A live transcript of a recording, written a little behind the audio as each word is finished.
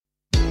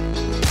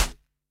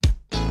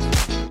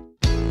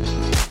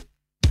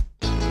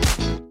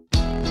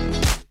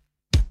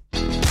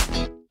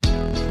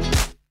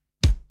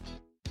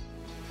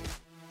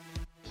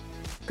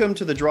Welcome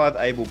to the Drive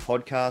Able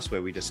podcast,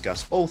 where we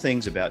discuss all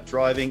things about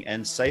driving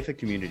and safer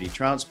community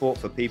transport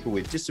for people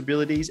with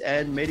disabilities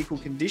and medical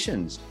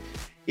conditions.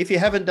 If you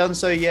haven't done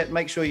so yet,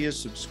 make sure you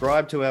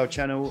subscribe to our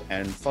channel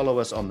and follow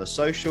us on the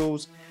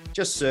socials.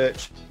 Just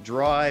search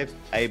Drive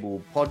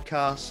Able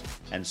Podcast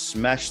and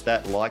smash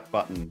that like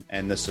button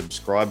and the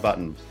subscribe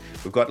button.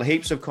 We've got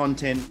heaps of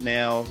content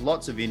now,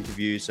 lots of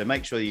interviews, so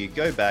make sure you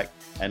go back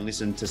and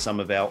listen to some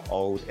of our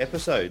old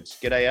episodes.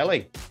 G'day,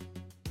 Ali.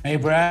 Hey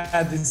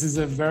Brad, this is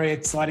a very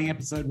exciting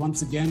episode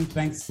once again.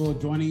 Thanks for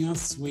joining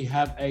us. We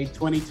have a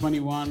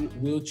 2021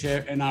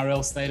 wheelchair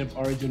NRL State of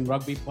Origin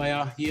rugby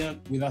player here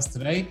with us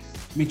today.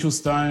 Mitchell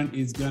Stone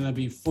is going to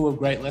be full of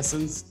great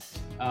lessons.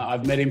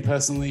 I've met him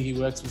personally. He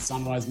works with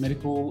Sunrise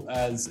Medical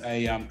as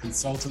a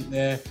consultant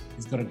there.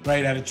 He's got a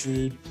great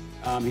attitude.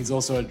 He's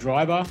also a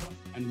driver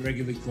and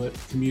regularly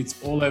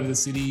commutes all over the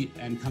city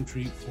and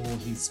country for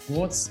his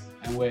sports.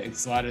 And we're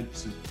excited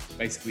to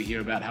basically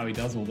hear about how he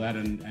does all that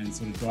and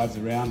sort of drives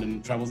around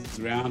and travels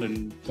around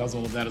and does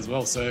all of that as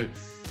well. So,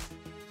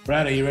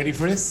 Brad, are you ready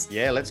for this?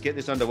 Yeah, let's get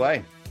this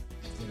underway.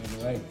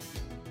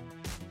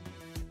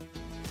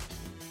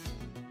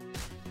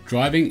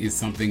 Driving is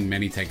something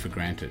many take for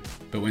granted,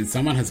 but when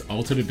someone has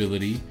altered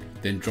ability,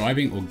 then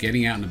driving or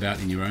getting out and about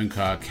in your own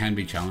car can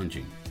be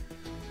challenging.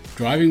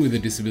 Driving with a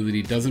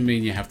disability doesn't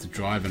mean you have to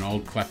drive an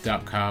old clapped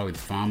out car with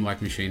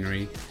farm-like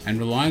machinery, and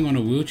relying on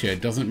a wheelchair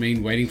doesn't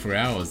mean waiting for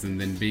hours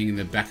and then being in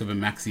the back of a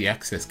maxi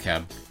access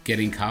cab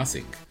getting car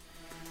sick.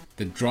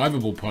 The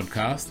Drivable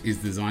podcast is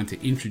designed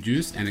to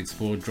introduce and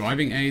explore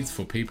driving aids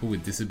for people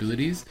with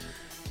disabilities,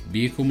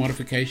 vehicle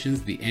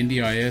modifications, the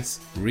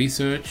NDIS,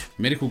 research,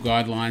 medical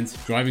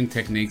guidelines, driving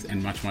techniques,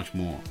 and much, much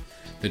more.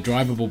 The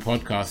Drivable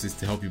podcast is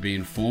to help you be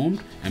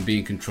informed and be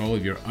in control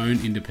of your own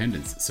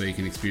independence so you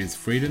can experience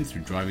freedom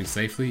through driving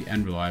safely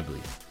and reliably.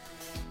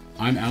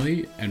 I'm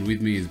Ali, and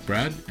with me is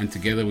Brad, and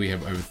together we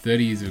have over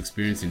 30 years of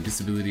experience in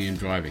disability and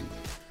driving.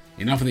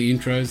 Enough of the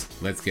intros,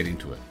 let's get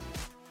into it.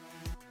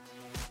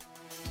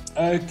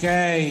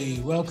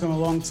 Okay, welcome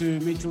along to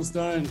Mitchell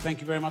Stone.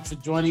 Thank you very much for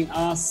joining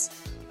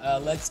us.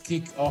 Let's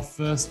kick off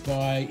first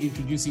by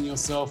introducing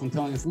yourself and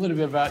telling us a little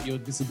bit about your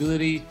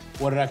disability,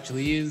 what it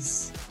actually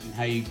is, and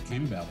how you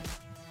came about it.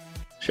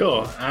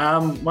 Sure.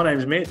 My name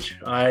is Mitch.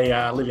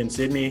 I live in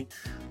Sydney.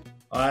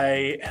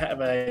 I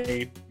have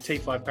a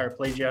T5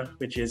 paraplegia,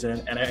 which is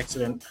an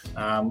accident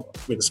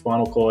with a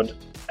spinal cord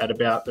at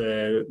about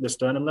the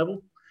sternum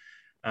level.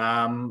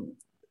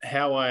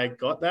 How I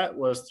got that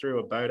was through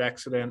a boat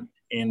accident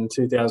in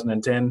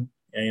 2010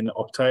 in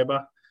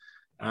October.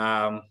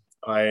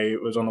 I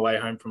was on the way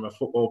home from a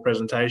football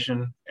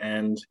presentation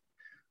and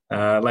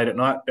late at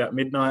night, about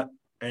midnight,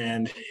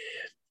 and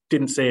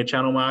didn't see a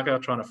channel marker,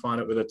 trying to find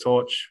it with a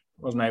torch.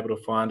 Wasn't able to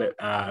find it.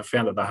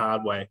 Found it the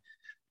hard way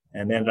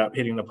and ended up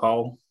hitting the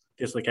pole,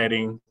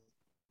 dislocating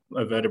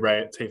a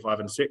vertebrae at T5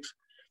 and 6.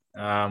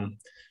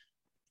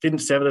 Didn't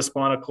sever the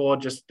spinal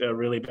cord, just a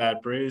really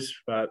bad bruise,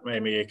 but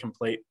made me a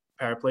complete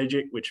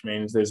paraplegic, which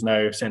means there's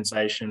no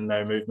sensation,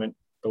 no movement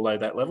below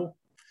that level.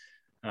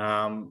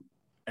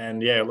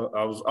 And yeah,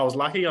 I was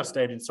lucky. I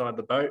stayed inside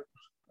the boat.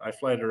 I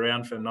floated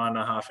around for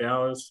 9.5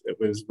 hours. It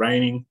was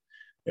raining.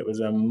 It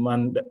was a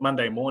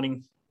Monday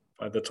morning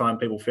by the time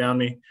people found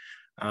me.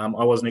 I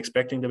wasn't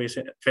expecting to be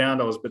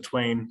found. I was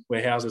between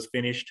where houses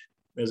finished.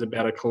 There's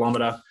about 1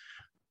 kilometre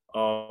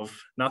of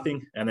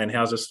nothing, and then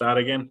houses start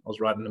again. I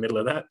was right in the middle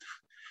of that.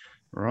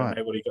 Right.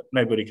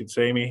 Nobody could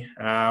see me.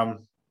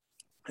 And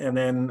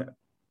then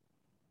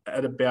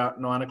at about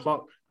 9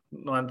 o'clock,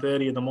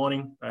 9:30 in the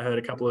morning, I heard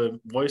a couple of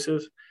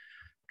voices.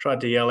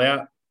 Tried to yell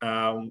out.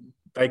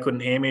 They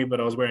couldn't hear me,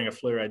 but I was wearing a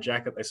fluoro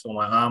jacket. They saw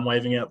my arm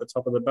waving out the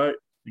top of the boat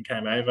and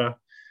came over.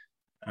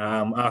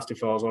 Asked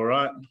if I was all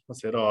right. I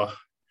said,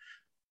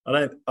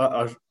 I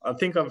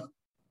think I've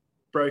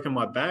broken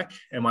my back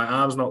and my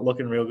arm's not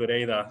looking real good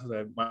either.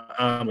 So my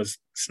arm was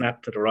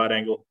snapped at a right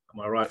angle on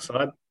my right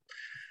side.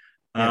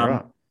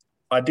 Right.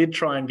 I did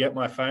try and get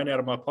my phone out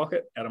of my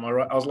pocket, out of my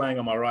right. I was laying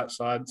on my right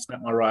side,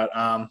 snapped my right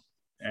arm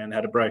and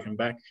had a broken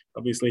back,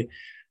 obviously.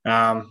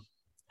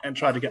 And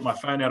tried to get my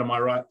phone out of my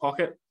right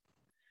pocket.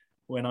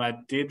 When I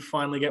did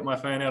finally get my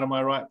phone out of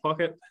my right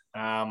pocket,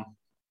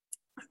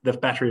 the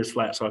battery was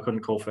flat, so I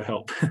couldn't call for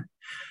help.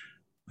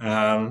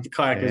 The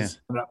kayakers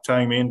ended up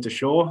towing me into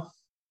shore,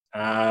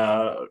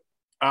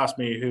 asked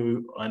me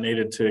who I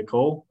needed to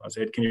call. I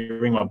said, can you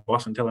ring my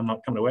boss and tell him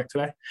not coming to work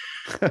today?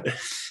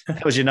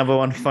 That was your number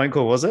one phone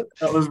call, was it?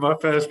 That was my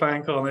first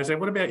phone call. And they said,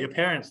 what about your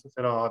parents? I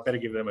said, I better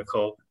give them a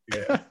call.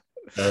 Yeah.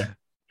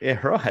 Yeah,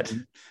 right.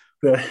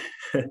 Well,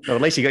 at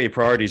least you got your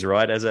priorities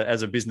right as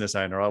a business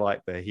owner. I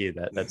like to hear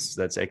that.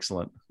 That's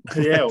excellent.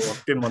 Yeah, well,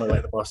 didn't want to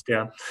let the boss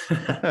down.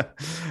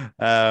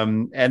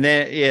 And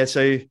then, yeah,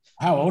 so...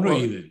 How old were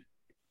you then?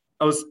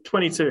 I was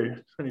 22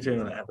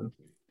 when that happened.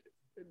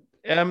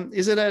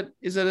 Is it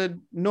a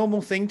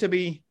normal thing to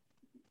be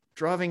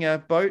driving a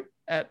boat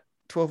at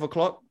 12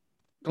 o'clock?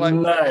 Like,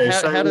 no.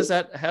 How does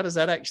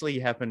that actually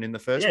happen in the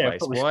first place?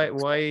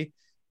 Why?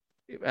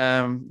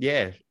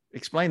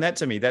 Explain that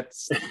to me.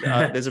 That's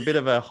there's a bit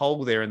of a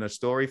hole there in the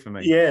story for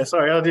me. Yeah,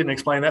 sorry, I didn't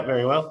explain that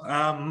very well.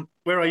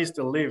 Where I used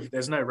to live,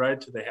 there's no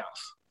road to the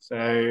house, so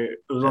it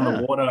was on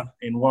the water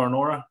in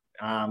Warrenora,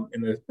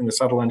 in the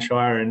Sutherland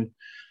Shire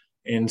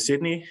in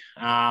Sydney,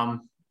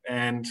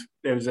 and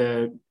there was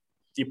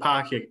you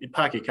park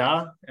your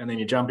car, and then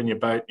you jump in your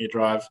boat, and you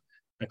drive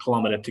a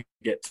kilometre to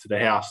get to the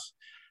house.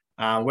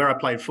 Where I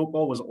played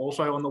football was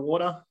also on the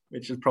water,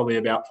 which is probably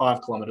about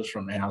 5 kilometres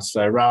from the house.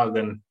 So rather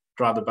than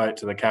drive the boat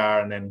to the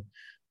car and then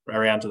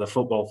around to the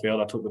football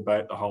field, I took the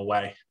boat the whole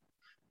way.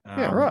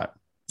 Yeah, right.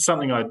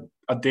 Something I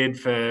did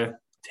for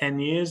 10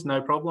 years,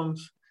 no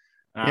problems.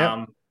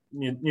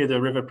 Knew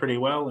the river pretty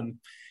well, and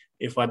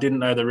if I didn't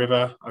know the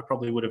river, I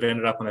probably would have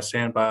ended up on a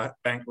sandbar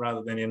bank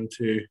rather than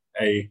into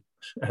a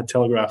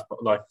telegraph,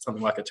 like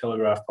something like a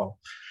telegraph pole.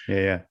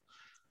 Yeah.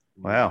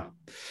 Wow.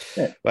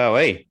 Yeah. Wow.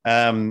 Hey,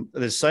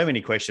 there's so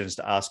many questions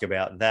to ask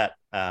about that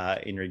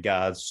in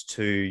regards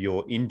to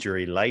your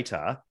injury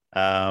later.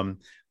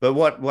 But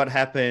what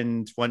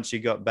happened once you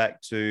got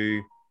back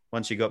to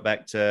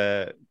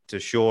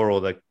shore,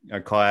 or the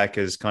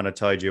kayakers kind of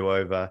towed you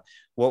over?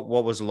 What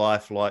was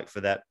life like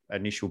for that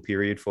initial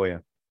period for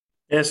you?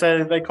 Yeah,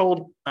 so they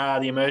called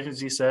the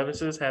emergency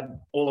services, had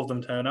all of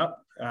them turn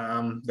up.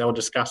 They were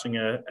discussing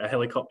a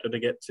helicopter to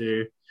get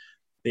to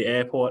the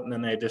airport, and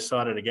then they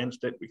decided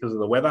against it because of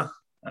the weather.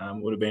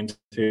 Would have been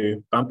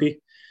too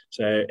bumpy.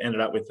 So ended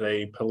up with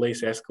a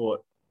police escort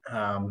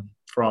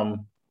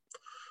from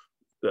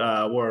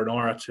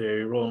Warrenora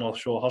to Royal North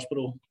Shore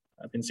Hospital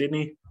up in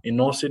Sydney, in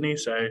North Sydney.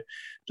 So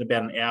it's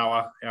about an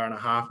hour and a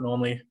half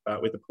normally,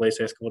 but with the police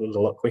escort, it was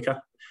a lot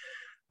quicker.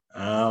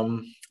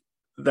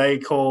 They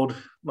called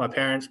my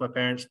parents. My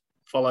parents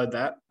followed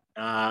that,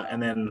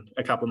 and then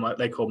a couple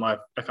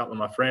of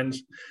my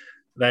friends.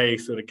 They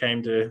sort of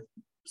came to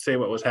see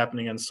what was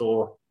happening and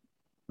saw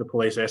the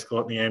police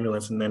escort and the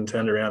ambulance, and then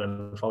turned around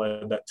and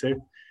followed that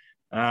too.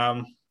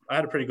 I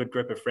had a pretty good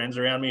group of friends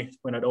around me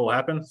when it all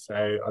happened,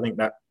 so I think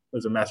that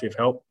was a massive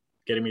help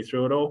getting me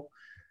through it all.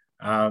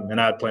 And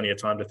I had plenty of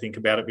time to think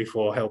about it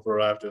before help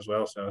arrived as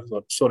well, so I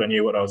sort of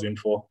knew what I was in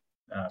for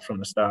from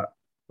the start.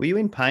 Were you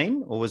in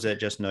pain, or was it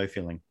just no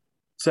feeling?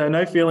 So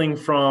no feeling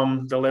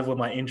from the level of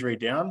my injury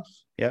down.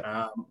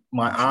 Yeah.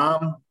 My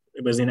arm,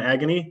 it was in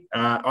agony.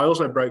 I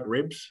also broke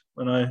ribs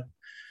when I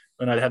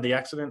had the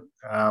accident,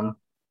 and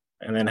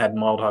then had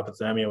mild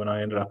hypothermia when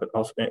I ended up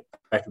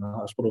back in the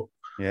hospital.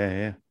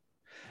 Yeah.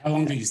 How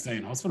long did you stay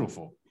in hospital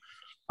for?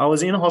 I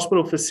was in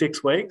hospital for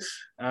 6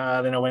 weeks.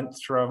 Then I went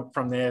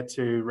from there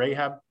to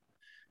rehab,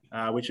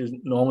 which is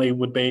normally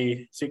would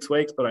be 6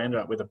 weeks, but I ended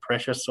up with a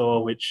pressure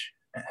sore, which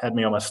had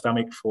me on my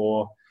stomach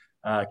for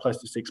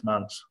close to 6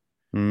 months.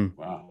 Mm.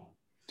 Wow.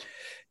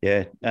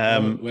 Yeah.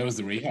 Where was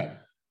the rehab?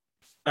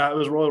 It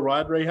was Royal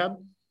Ride Rehab.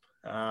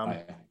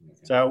 Okay.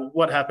 So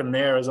what happened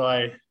there is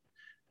I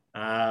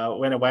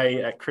went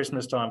away at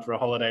Christmas time for a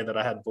holiday that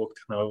I had booked,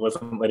 and I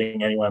wasn't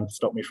letting anyone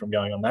stop me from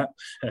going on that.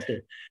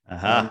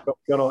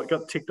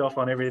 Got ticked off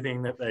on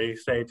everything that they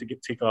say to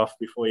get tick off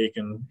before you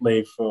can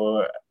leave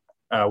for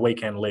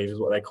weekend leave is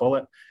what they call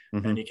it.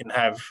 Mm-hmm. And you can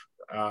have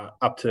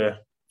up to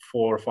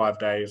 4 or 5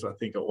 days, I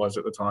think it was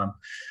at the time.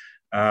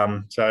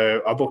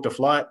 So I booked a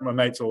flight. My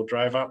mates all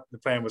drove up. The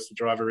plan was to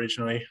drive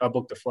originally. I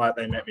booked a flight.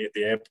 They met me at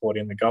the airport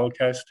in the Gold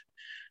Coast,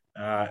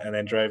 and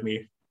then drove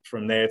me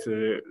from there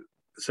to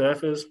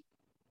Surfers.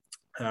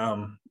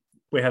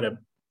 We had a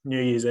New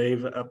Year's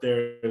Eve up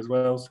there as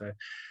well. So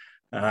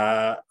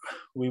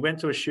we went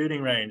to a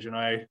shooting range, and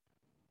I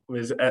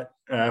was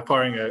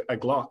firing a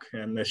Glock,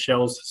 and the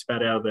shells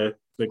spat out of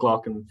the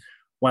Glock, and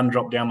one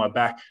dropped down my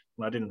back.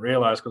 And I didn't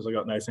realise because I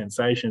got no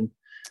sensation.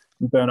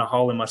 Burn a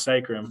hole in my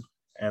sacrum.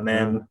 And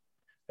then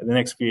the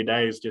next few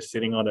days, just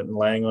sitting on it and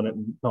laying on it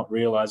and not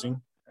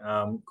realising,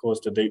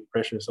 caused a deep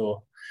pressure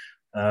sore,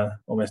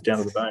 almost down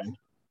to the bone.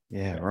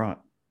 Yeah, right.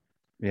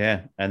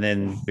 Yeah, and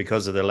then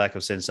because of the lack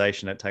of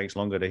sensation, it takes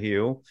longer to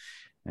heal,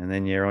 and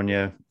then you're on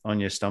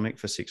your stomach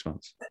for 6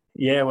 months.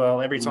 Yeah,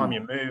 well, every time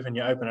you move and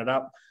you open it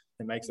up,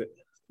 it makes it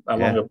a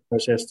longer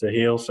process to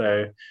heal.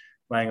 So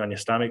laying on your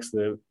stomach's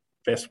the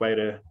best way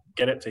to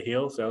get it to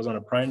heal. So I was on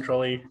a prone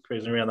trolley,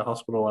 cruising around the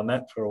hospital on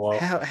that for a while.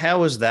 How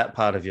was that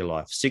part of your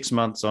life? 6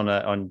 months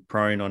on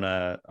prone on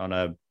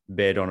a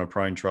bed on a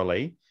prone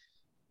trolley.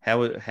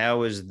 How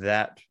was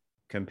that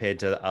compared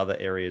to other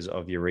areas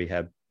of your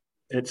rehab?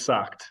 It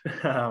sucked.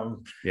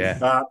 Yeah.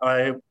 But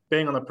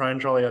being on the prone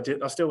trolley,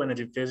 I still went and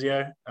did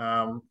physio.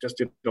 Just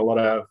did a lot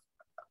of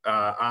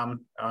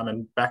arm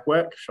and back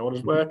work,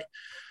 shoulders work.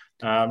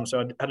 So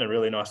I had a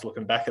really nice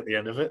looking back at the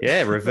end of it.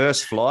 Yeah,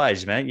 reverse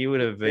flies, man. You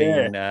would have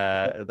been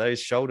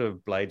those shoulder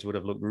blades would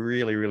have looked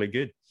really, really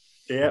good.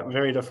 Yeah,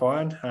 very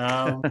defined.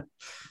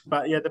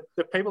 But yeah,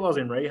 the people I was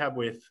in rehab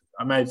with,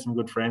 I made some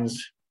good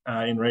friends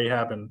in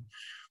rehab,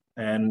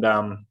 and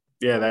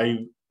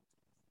they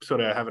sort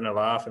of having a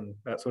laugh and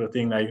that sort of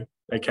thing.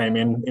 They came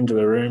into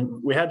the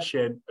room. We had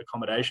shared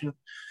accommodation,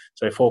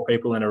 so 4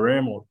 people in a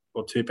room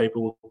or 2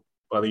 people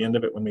by the end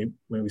of it when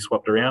we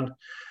swapped around.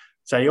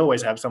 So you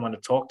always have someone to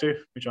talk to,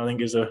 which I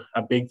think is a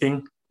big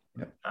thing.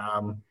 Yep.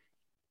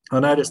 I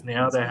noticed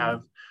now they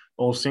have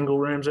all single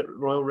rooms at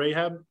Royal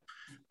Rehab.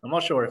 I'm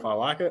not sure if I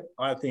like it.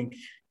 I think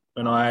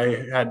when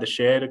I had the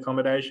shared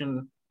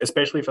accommodation,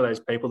 especially for those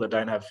people that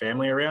don't have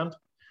family around,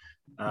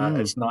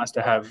 it's nice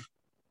to have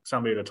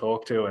somebody to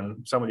talk to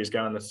and somebody who's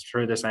going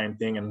through the same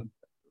thing and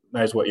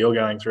knows what you're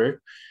going through.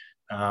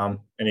 And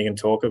you can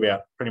talk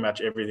about pretty much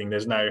everything.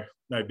 There's no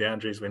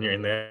boundaries when you're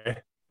in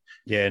there.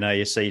 Yeah, no,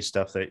 you see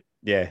stuff that,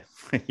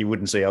 you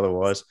wouldn't see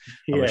otherwise,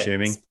 I'm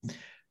assuming.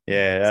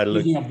 Yeah.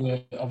 Speaking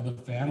of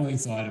the family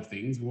side of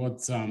things,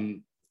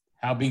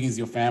 how big is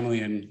your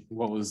family, and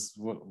what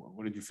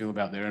did you feel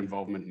about their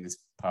involvement in this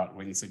part?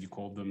 When you said you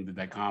called them, did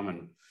they come?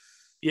 And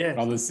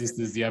brothers,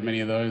 sisters, do you have many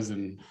of those,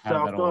 and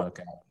how did that all work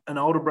out? An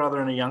older brother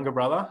and a younger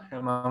brother,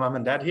 and my mum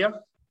and dad here.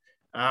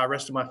 The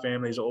rest of my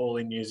family's all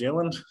in New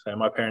Zealand, so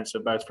my parents are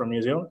both from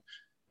New Zealand.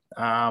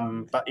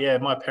 But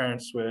my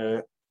parents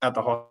were at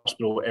the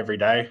hospital every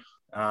day.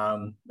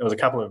 There was a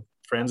couple of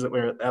friends that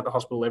were at the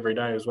hospital every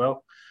day as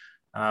well.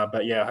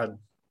 Every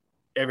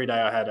day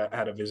I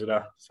had a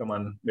visitor,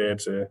 someone there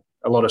to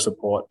a lot of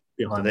support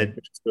behind me,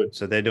 which is good.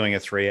 So they're doing a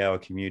 3-hour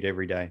commute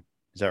every day.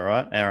 Is that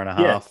right? Hour and a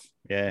half?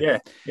 Yeah.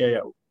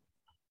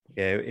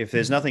 If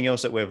there's nothing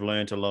else that we've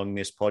learned along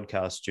this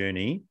podcast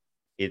journey,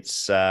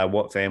 it's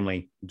what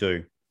family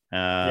do.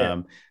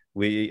 I'm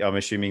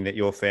assuming that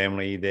your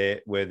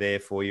family were there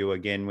for you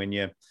again when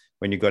you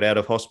got out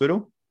of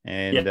hospital,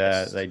 and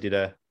they did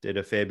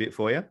a fair bit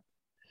for you.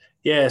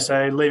 Yeah.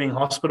 So leaving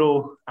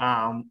hospital,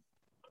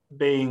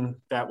 being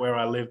that where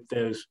I lived,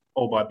 there's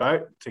all by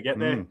boat to get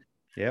there.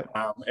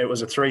 It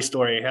was a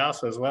 3-story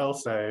house as well,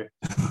 so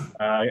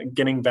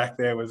getting back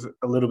there was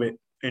a little bit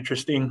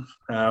interesting.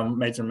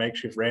 Made some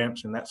makeshift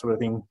ramps and that sort of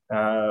thing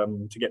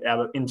to get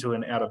into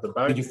and out of the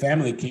boat. Did your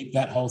family keep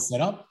that whole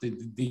setup?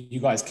 Did you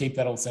guys keep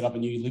that whole setup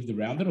and you lived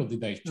around it, or did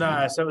they change?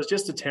 No, so it was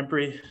just a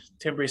temporary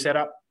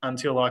setup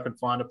until I could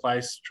find a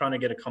place. Trying to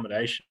get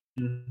accommodation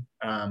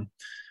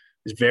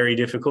is very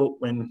difficult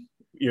when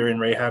you're in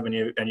rehab and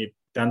you've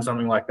done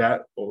something like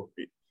that. Or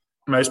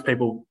most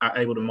people are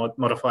able to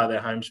modify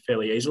their homes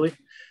fairly easily.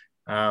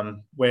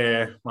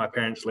 Where my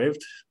parents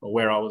lived, or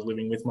where I was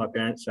living with my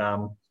parents,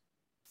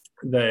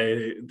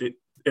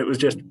 it was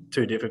just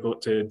too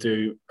difficult to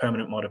do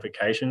permanent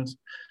modifications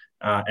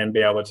and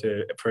be able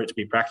for it to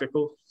be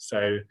practical.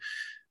 So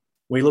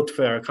we looked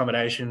for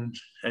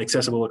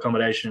accessible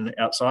accommodation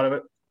outside of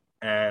it,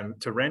 and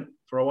to rent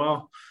for a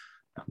while.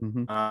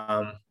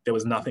 There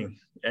was nothing.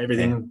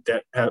 Everything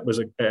that was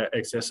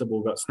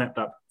accessible got snapped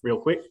up real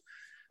quick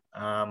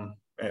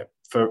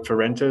for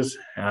renters.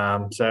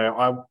 So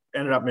I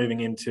ended up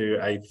moving into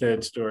a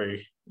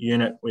 3rd-story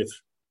unit with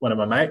one of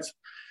my mates.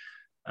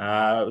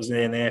 I was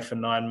there for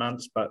 9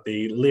 months, but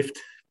the lift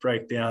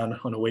broke down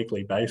on a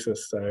weekly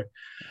basis. So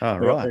we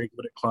got very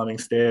good at climbing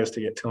stairs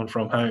to get to and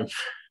from home.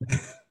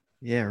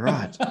 Yeah,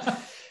 right.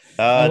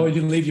 Or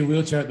you leave your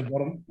wheelchair at the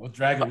bottom or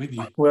drag it with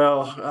you?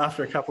 Well,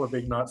 after a couple of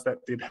big nights, that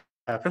did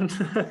happen.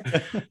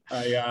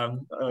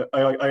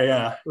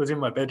 I was in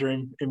my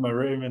bedroom, in my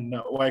room, and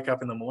wake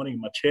up in the morning,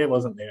 my chair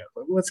wasn't there.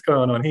 Like, what's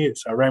going on here?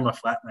 So I rang my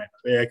flatmate.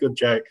 Yeah, good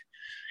joke.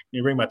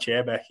 You bring my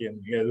chair back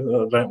in. He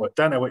goes,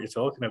 don't know what you're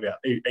talking about.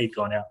 He'd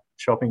gone out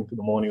shopping for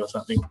the morning or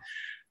something.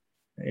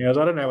 He goes,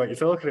 I don't know what you're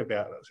talking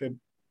about. I said,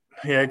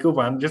 yeah, good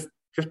one. Just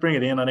bring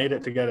it in. I need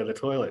it to go to the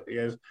toilet. He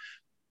goes,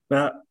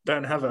 no,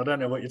 don't have it. I don't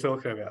know what you're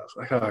talking about. It's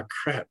like, oh,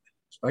 crap.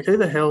 It's like, who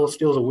the hell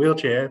steals a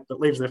wheelchair but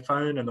leaves their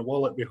phone and the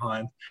wallet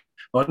behind?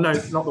 Well, no,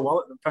 not the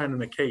wallet, the phone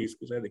and the keys,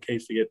 because they have the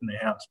keys to get in their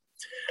house.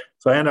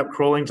 So I end up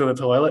crawling to the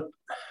toilet.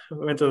 I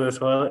went to the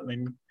toilet and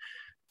then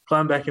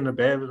climbed back into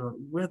bed.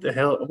 What the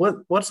hell?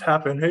 What's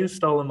happened? Who's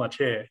stolen my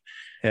chair?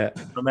 Yeah.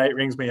 My mate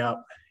rings me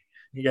up.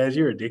 He goes,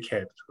 you're a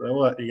dickhead. Well,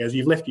 what? He goes,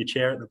 you've left your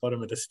chair at the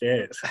bottom of the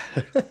stairs.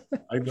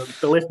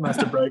 The lift must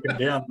have broken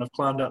down. I've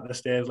climbed up the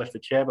stairs, left the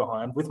chair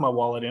behind with my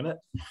wallet in it.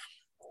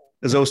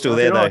 It's all still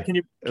there, though. Can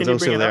it's all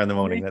still there in the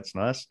morning. That's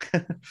nice.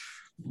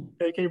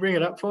 Hey, can you bring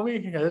it up for me?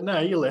 He goes, no,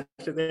 you left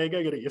it there.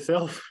 Go get it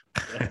yourself.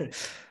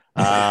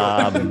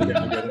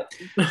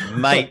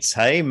 Mates,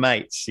 hey,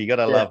 mates. You got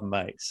to love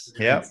mates.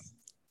 Yep.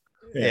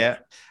 Yeah.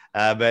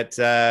 But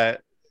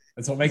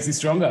that's what makes you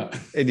stronger.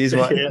 It is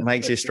what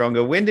makes you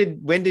stronger. When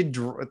did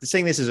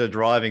seeing this as a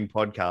driving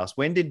podcast,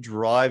 when did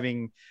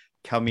driving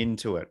come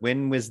into it?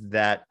 When was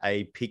that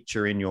a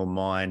picture in your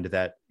mind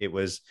that it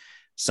was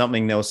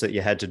something else that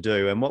you had to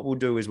do? And what we'll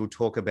do is we'll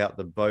talk about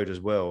the boat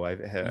as well.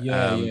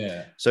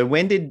 So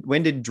when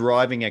did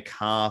driving a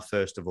car,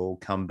 first of all,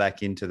 come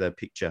back into the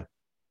picture?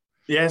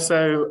 Yeah,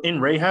 so in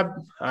rehab,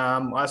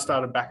 I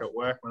started back at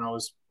work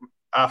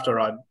after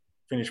I'd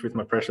finished with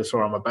my pressure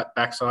sore on my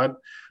backside.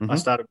 I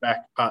started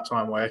back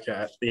part-time work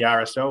at the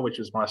RSL, which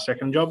was my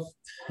second job.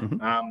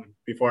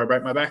 Before I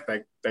broke my back,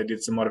 they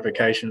did some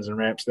modifications and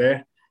ramps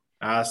there.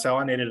 So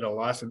I needed a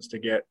license to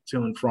get to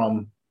and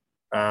from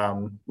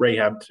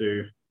rehab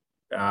to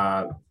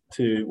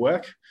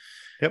work.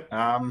 Yep.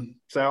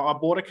 So I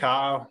bought a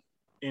car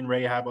in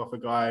rehab off a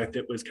guy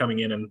that was coming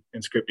in and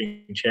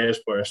scripting chairs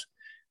for us,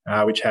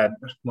 which had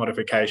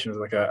modifications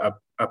like a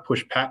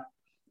push pat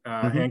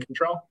hand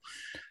control.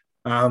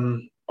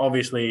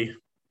 obviously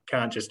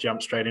can't just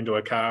jump straight into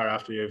a car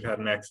after you've had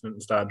an accident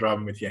and start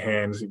driving with your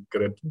hands. You've got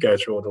to go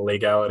through all the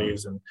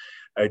legalities and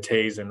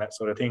OTs and that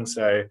sort of thing.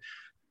 So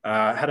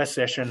had a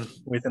session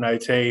with an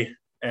OT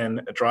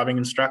and driving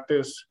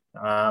instructors.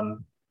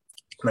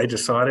 They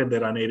decided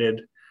that I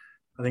needed,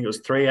 I think it was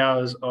 3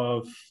 hours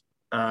of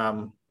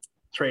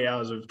 3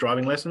 hours of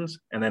driving lessons,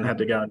 and then had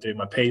to go and do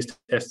my P's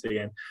test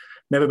again.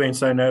 Never been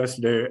so nervous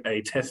to do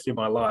a test in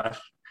my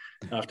life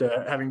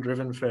after having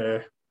driven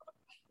for,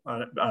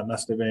 I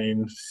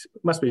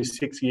must be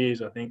 6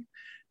 years, I think.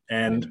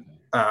 And,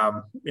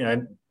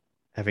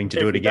 having to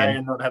do it again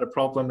and not had a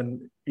problem.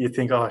 And you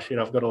think, oh shit,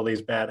 I've got all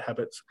these bad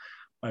habits.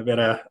 I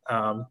better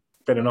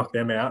knock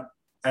them out.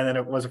 And then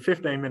it was a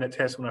 15-minute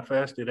test when I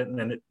first did it, and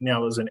then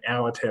now it was an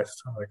hour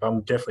test. I'm like,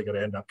 I'm definitely going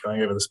to end up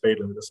going over the speed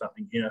limit or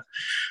something.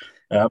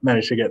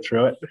 Managed to get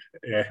through it.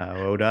 Yeah.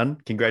 Well done.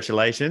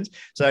 Congratulations.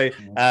 So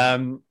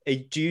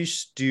do you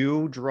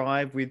still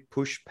drive with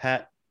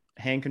push-pat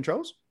hand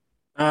controls?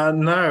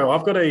 No,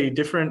 I've got a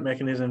different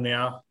mechanism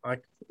now.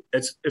 Like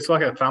it's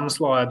like a thumb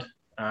slide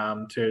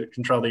to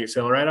control the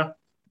accelerator.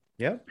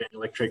 Yeah.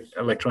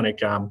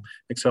 Electronic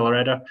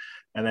accelerator.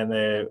 And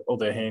then all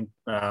the hand...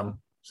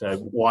 so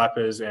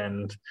wipers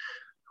and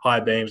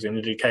high beams and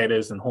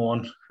indicators and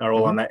horn are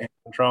all on that hand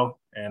control,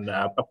 and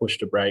a push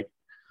to brake.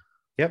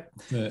 Yep.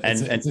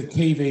 It's a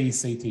Kiwi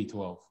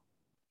CT12.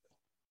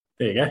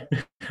 There you go.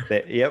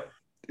 Yep.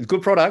 It's a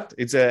good product.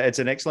 It's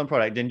an excellent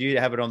product. And do you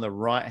have it on the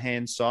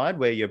right-hand side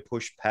where your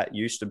push pat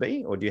used to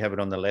be, or do you have it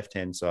on the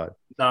left-hand side?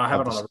 No, I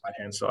have it on the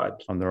right-hand side.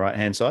 On the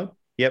right-hand side?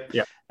 Yep.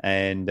 Yep.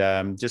 And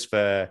just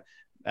to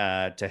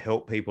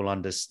help people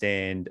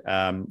understand,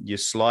 you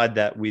slide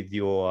that with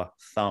your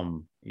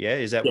thumb. Yeah,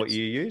 is that what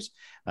you use?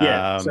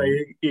 Yeah, so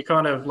you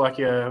kind of like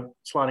you're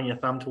sliding your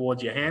thumb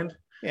towards your hand.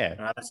 Yeah.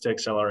 That's to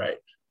accelerate.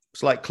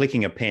 It's like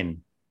clicking a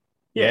pen.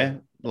 Yeah.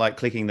 Like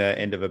clicking the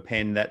end of a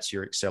pen, that's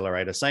your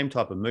accelerator. Same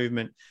type of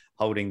movement,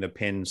 holding the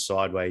pen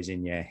sideways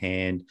in your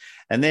hand.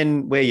 And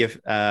then where your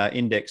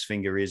index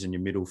finger is and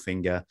your middle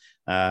finger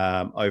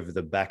over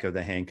the back of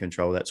the hand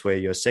control, that's where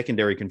your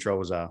secondary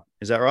controls are.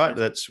 Is that right?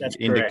 That's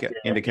correct,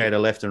 indicator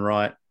left and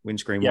right,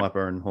 windscreen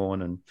wiper and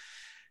horn.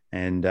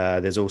 And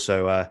there's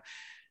also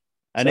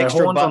an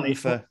extra button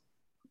for...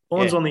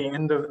 Horn's on the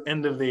end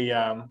of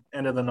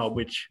the knob,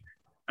 which...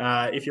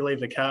 if you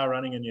leave the car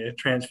running and you're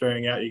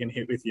transferring out, you can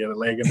hit with your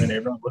leg, and then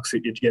everyone looks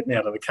at you getting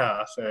out of the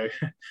car. So,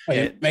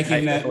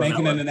 making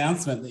an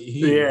announcement that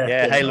you're here.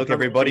 Yeah. Hey, look,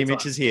 everybody,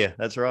 Mitch is here.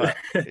 That's right.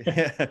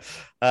 It's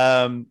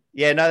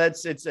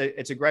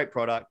a great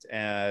product.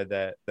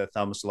 The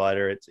thumb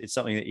slider. It's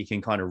something that you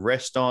can kind of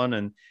rest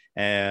on,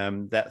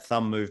 and that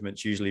thumb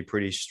movement's usually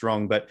pretty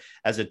strong. But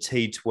as a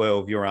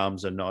T12, your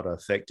arms are not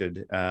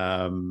affected.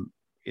 T5,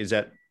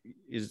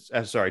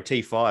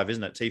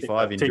 isn't it?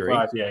 T5 injury.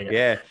 T5,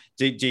 yeah.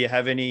 Do you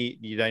have any?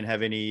 You don't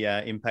have any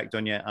impact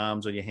on your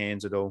arms or your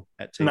hands at all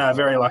at T5? No,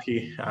 very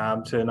lucky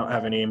to not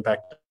have any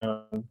impact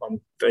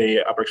on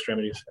the upper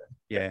extremities.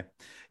 Yeah.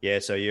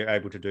 So you're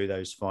able to do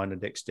those finer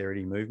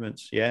dexterity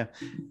movements. Yeah.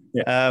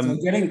 So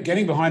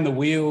getting behind the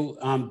wheel,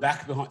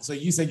 back behind. So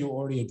you said you're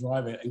already a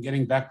driver, and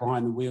getting back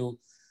behind the wheel.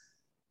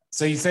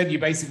 So you said you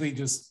basically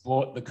just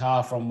bought the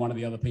car from one of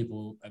the other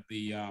people at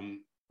the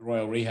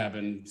Royal Rehab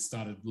and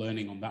started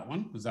learning on that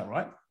one. Was that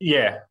right?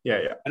 Yeah.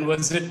 And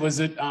was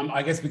it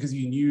I guess because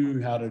you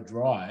knew how to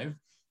drive,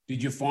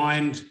 did you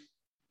find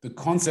the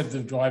concept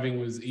of driving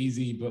was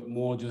easy, but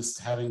more just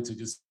having to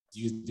just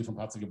use different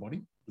parts of your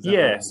body?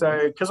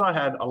 So because I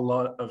had a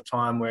lot of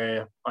time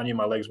where I knew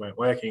my legs weren't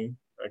working,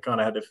 I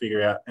kind of had to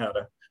figure out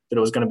that it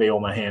was going to be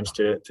all my hands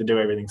to do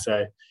everything.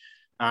 So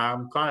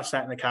kind of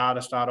sat in the car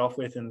to start off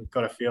with and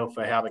got a feel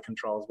for how the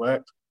controls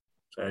worked.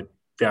 So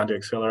down to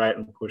accelerate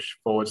and push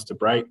forwards to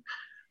brake.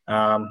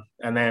 And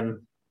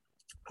then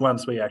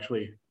once we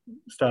actually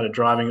started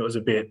driving, it was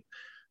a bit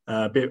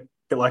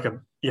like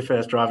your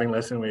first driving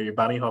lesson where you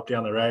bunny hop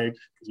down the road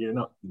because you're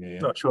not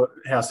sure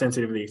how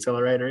sensitive the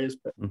accelerator is.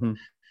 But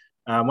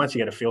once you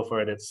get a feel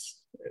for it,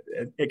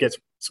 it gets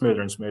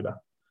smoother and smoother.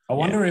 I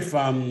wonder if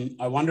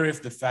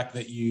the fact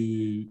that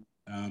you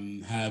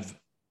have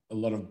a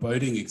lot of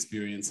boating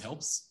experience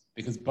helps,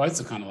 because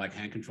boats are kind of like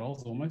hand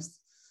controls almost.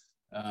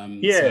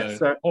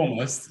 So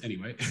almost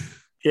anyway.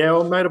 Yeah,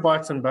 well,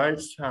 motorbikes and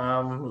boats,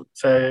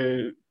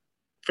 so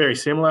very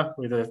similar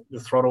with the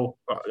throttle.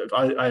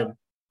 I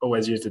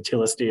always used a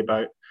tiller steer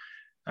boat,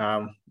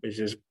 which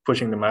is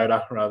pushing the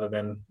motor rather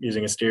than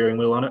using a steering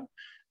wheel on it.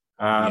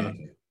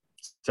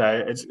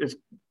 So it's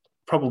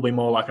probably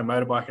more like a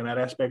motorbike in that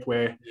aspect,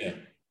 where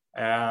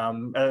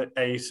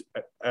a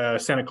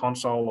center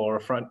console or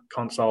a front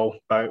console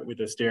boat with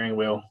a steering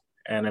wheel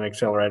and an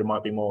accelerator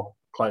might be more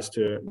close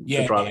to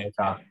driving a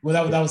car.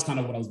 Well, that was kind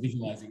of what I was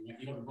visualizing.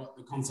 You got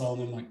the console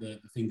and then like the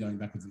thing going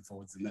backwards and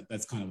forwards, and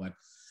that's kind of like.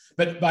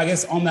 But I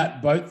guess on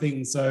that boat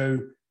thing, so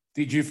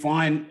did you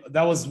find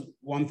that was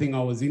one thing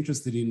I was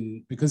interested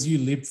in, because you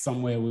lived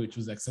somewhere which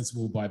was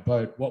accessible by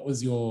boat? What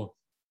was your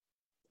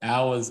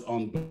hours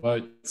on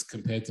boats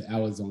compared to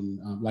hours on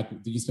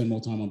did you spend more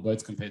time on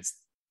boats compared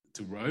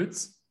to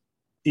roads?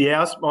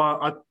 Yeah,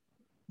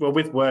 well,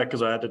 with work,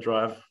 because I had to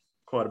drive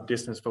quite a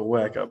distance for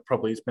work, I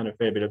probably spent a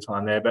fair bit of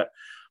time there. But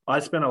I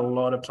spent a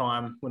lot of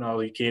time when I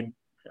was a kid,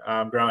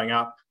 growing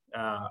up,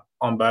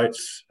 on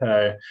boats,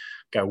 go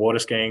water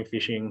skiing,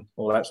 fishing,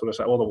 all that sort of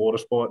stuff, all the water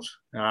sports.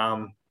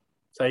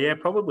 So yeah,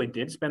 probably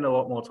did spend a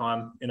lot more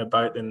time in a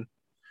boat than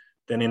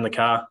in the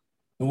car.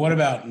 And what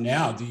about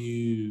now?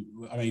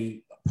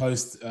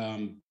 Post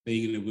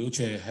being in a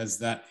wheelchair,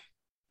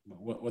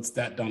 what's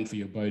that done for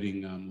your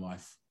boating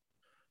life?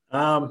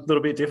 A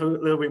little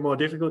bit more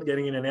difficult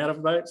getting in and out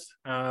of boats.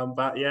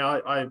 But yeah,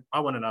 I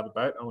want another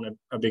boat. I want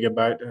a bigger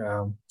boat,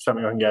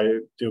 something I can go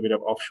do a bit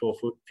of offshore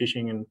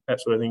fishing and that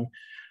sort of thing.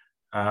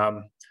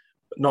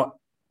 Not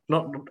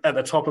at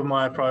the top of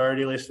my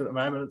priority list at the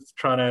moment. It's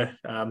trying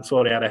to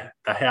sort out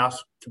a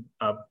house.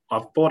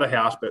 I've bought a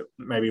house, but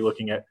maybe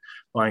looking at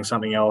buying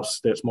something else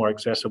that's more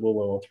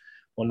accessible,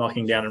 or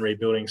knocking down and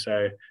rebuilding.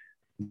 So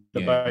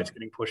the boat's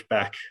getting pushed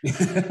back.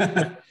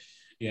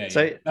 Yeah.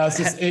 So no,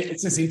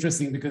 it's just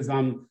interesting because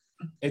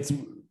it's,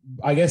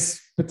 I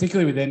guess,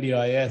 particularly with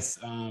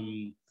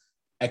NDIS,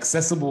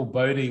 accessible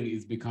boating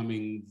is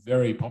becoming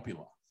very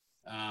popular.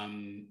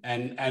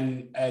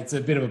 And it's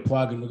a bit of a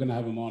plug, and we're going to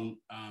have them on.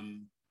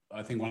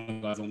 I think one of the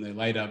guys on there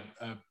later,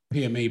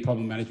 PME,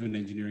 Problem Management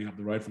Engineering, up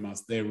the road from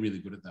us. They're really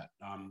good at that.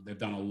 They've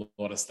done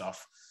a lot of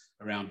stuff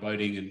around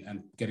boating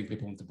and getting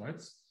people into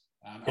boats.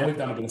 And we've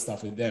done a bit of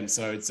stuff with them.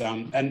 So it's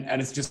and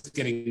it's just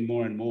getting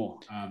more and more,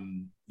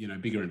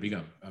 bigger and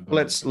bigger.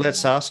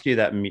 Let's ask you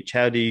that, Mitch.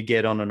 How do you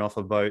get on and off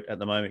a boat at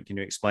the moment? Can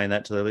you explain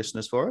that to the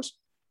listeners for us?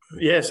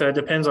 Yeah, so it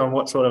depends on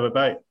what sort of a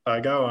boat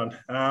I go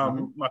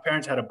on. My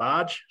parents had a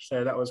barge,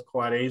 so that was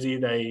quite easy.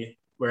 They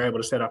were able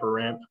to set up a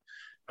ramp.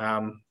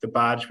 The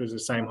barge was the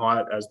same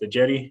height as the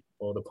jetty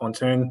or the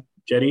pontoon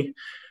jetty.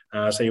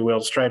 So you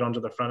wheeled straight onto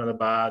the front of the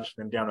barge,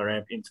 then down the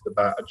ramp into the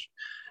barge.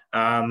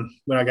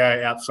 When I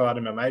go outside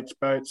in my mates'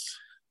 boats,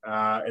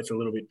 it's a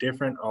little bit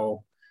different.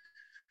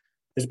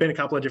 There's been a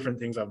couple of different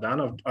things I've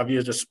done. I've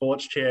used a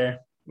sports chair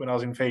when I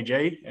was in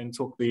Fiji and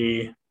took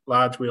the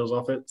large wheels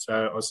off it,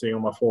 so I was sitting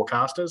on my 4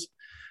 casters.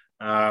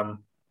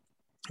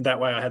 That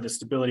way I had the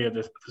stability of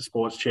the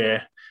sports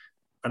chair,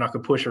 and I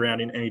could push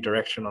around in any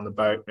direction on the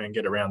boat and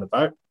get around the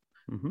boat.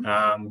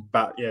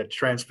 But yeah,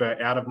 transfer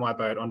out of my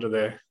boat onto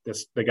the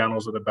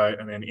gunnels of the boat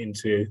and then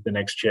into the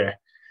next chair.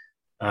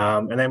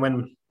 And then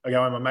when I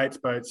go on my mates'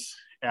 boats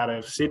out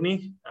of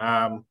Sydney,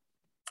 I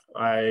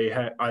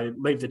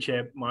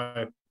leave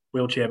my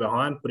wheelchair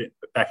behind, put it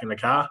back in the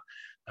car.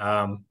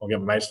 I'll get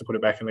my mates to put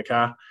it back in the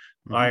car.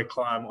 I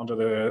climb onto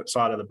the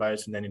side of the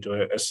boat and then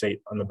into a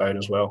seat on the boat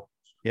as well.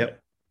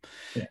 Yep.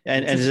 Yeah.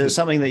 And is it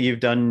something that you've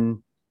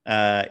done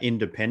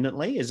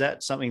independently? Is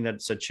that something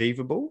that's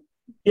achievable?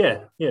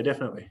 Yeah,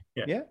 definitely.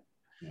 Yeah.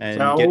 And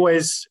so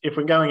always, if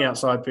we're going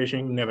outside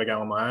fishing, never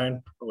go on my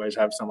own. Always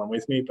have someone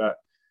with me. But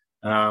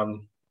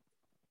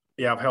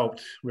I've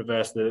helped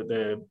reverse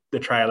the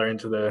trailer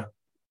into the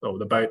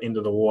boat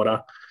into the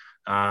water.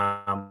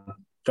 Done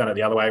it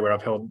the other way where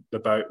I've held the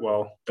boat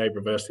while they've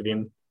reversed it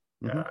in.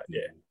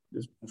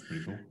 That's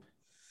pretty cool.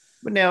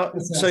 But now,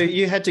 so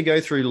you had to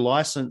go through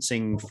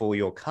licensing for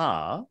your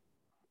car.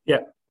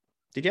 Yeah.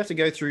 Did you have to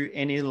go through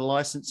any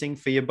licensing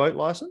for your boat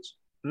license?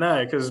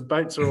 No, because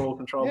boats are all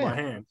controlled by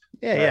hand.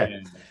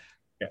 Yeah.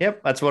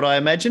 Yep, that's what I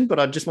imagined, but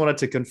I just wanted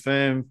to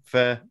confirm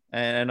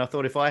and I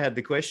thought if I had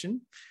the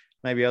question,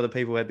 maybe other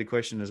people had the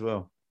question as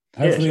well.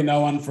 Hopefully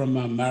no one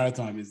from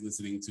Maritime is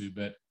listening to,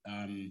 but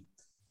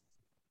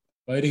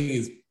boating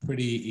is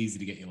pretty easy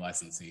to get your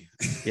license here.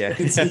 Yeah.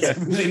 It's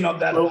really not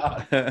that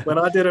hard. When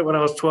I did it when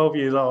I was 12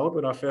 years old,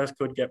 when I first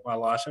could get my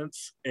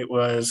license, it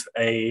was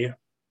a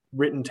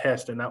written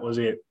test and that was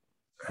it.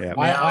 Yeah.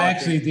 I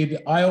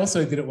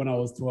also did it when I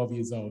was 12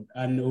 years old,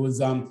 and it was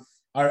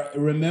I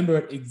remember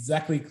it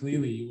exactly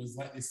clearly. It was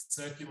like this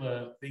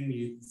circular thing.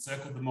 You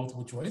circled the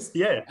multiple choice.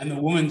 Yeah. And the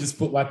woman just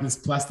put like this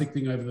plastic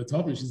thing over the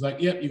top, and she's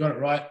like, "Yep, you got it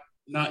right."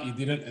 No, you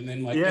didn't. And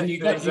then and you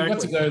got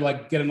to go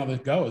like get another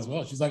go as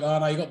well. She's like, "Oh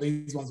no, you got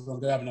these ones. I'm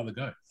gonna have another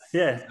go."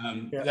 Yeah.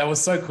 That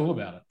was so cool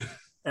about it.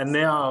 And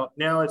now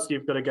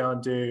you've got to go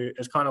and do.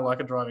 It's kind of like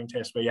a driving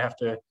test where you have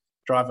to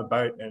drive a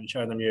boat and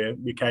show them you're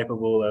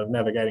capable of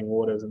navigating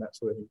waters and that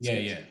sort of thing.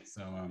 Yeah.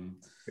 So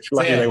it's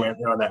lucky they went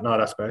there on that night,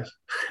 I suppose.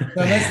 So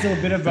let's do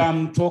a bit of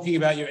talking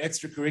about your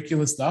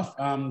extracurricular stuff.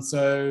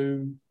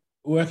 So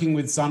working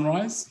with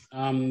Sunrise,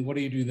 what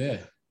do you do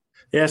there?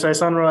 Yeah, so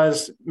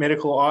Sunrise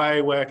Medical,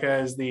 I work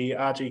as the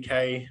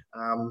RGK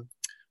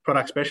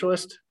product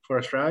specialist for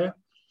Australia.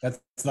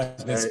 That's like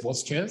their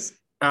sports chairs?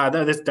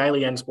 There's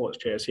daily and sports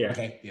chairs, yeah.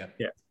 Okay,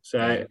 yeah.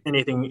 So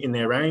anything in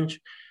their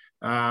range.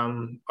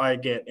 I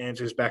get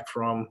answers back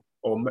from,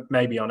 or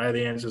maybe I know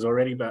the answers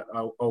already, but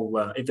I'll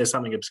if there's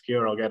something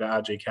obscure, I'll go to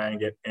RGK and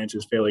get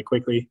answers fairly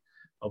quickly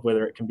of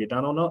whether it can be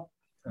done or not.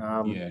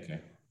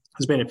 Okay.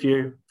 There's been a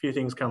few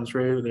things come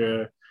through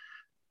that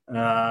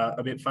are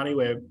a bit funny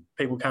where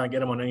people can't get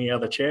them on any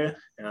other chair,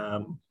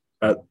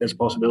 but there's a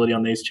possibility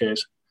on these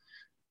chairs.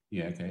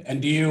 Yeah, okay.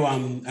 And do you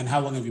and how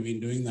long have you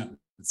been doing that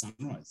with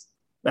Sunrise?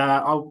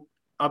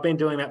 I've been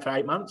doing that for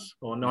 8 months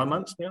or 9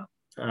 months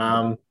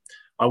now.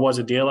 I was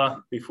a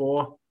dealer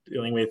before,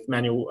 dealing with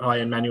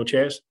high-end manual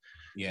chairs.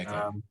 Yeah.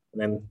 Okay.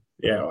 And then,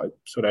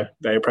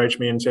 they approached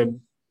me and said,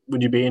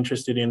 would you be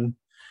interested in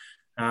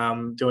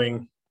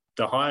doing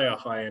the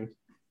high-end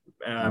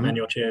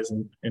manual chairs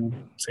and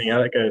seeing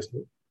how that goes?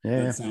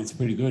 Yeah, that sounds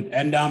pretty good.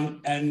 And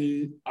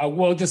I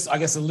will just, I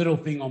guess, a little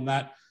thing on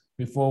that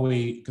before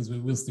because we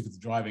will stick to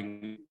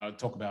driving. I'll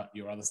talk about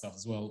your other stuff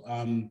as well.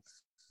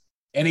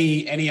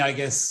 Any I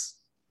guess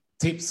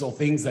tips or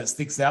things that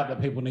sticks out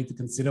that people need to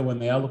consider when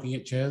they are looking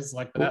at chairs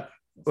like that?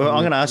 Well,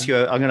 I'm going to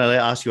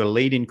ask you a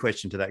lead-in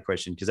question to that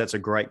question, because that's a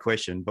great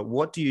question. But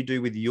what do you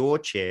do with your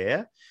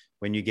chair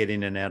when you get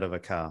in and out of a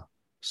car?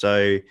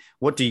 So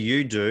what do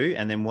you do?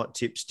 And then what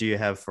tips do you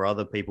have for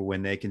other people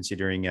when they're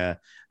considering a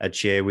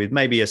chair with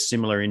maybe a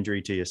similar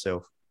injury to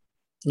yourself?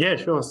 Yeah,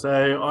 sure.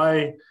 So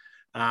I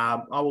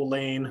will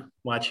lean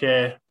my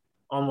chair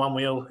on one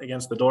wheel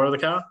against the door of the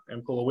car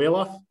and pull a wheel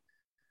off.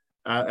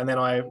 And then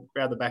I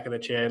grab the back of the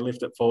chair,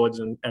 lift it forwards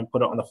and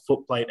put it on the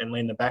foot plate and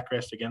lean the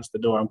backrest against the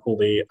door and pull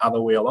the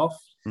other wheel off.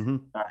 Mm-hmm.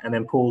 And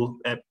then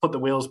put the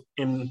wheels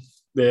in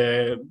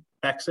the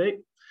back seat.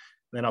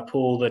 Then I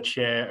pull the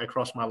chair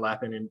across my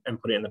lap and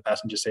put it in the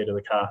passenger seat of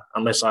the car,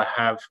 unless I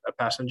have a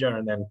passenger,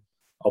 and then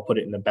I'll put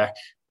it in the back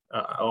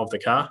of the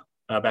car,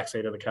 back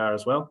seat of the car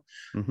as well.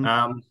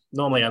 Mm-hmm.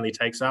 Normally only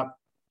takes up,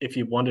 if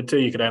you wanted to,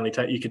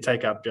 you could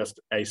take up just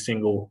a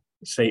single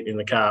seat in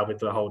the car with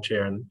the whole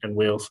chair and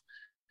wheels.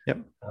 Yep.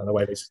 The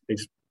way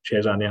these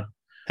chairs are now.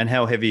 And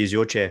how heavy is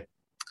your chair?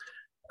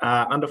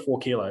 Under 4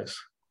 kilos.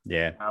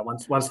 Yeah.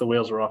 Once the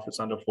wheels are off,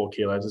 it's under 4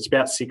 kilos. It's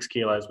about 6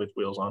 kilos with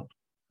wheels on.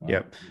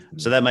 Yep.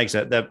 So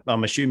that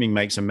I'm assuming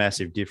makes a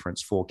massive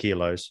difference, 4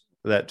 kilos.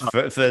 That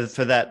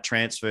for that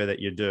transfer that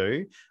you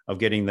do of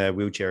getting the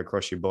wheelchair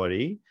across your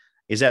body,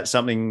 is that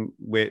something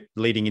we're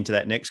leading into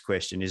that next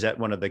question? Is that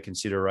one of the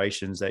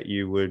considerations that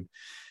you would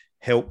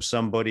help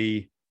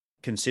somebody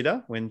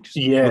consider when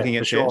looking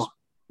at chairs? Sure.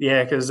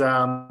 Yeah, because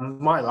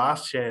my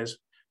last chairs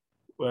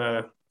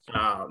were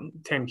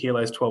 10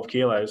 kilos, 12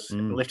 kilos.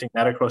 Lifting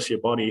that across your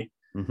body,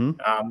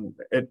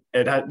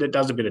 it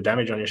does a bit of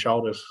damage on your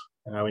shoulders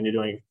when you're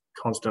doing it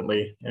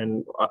constantly.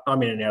 And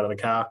I'm in and out of the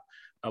car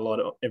a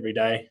lot every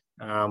day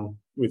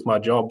with my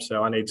job,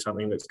 so I need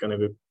something that's going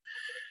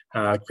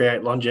to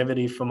create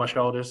longevity for my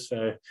shoulders.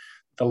 So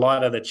the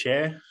lighter the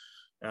chair,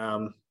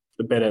 the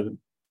better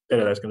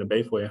that's going to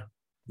be for you.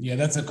 Yeah,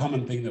 that's a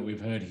common thing that we've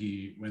heard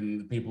here when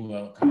the people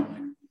are kind of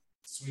like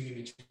swinging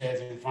the chairs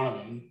in front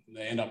of them,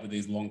 they end up with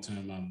these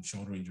long-term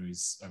shoulder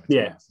injuries over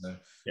time.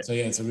 So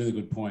it's a really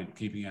good point.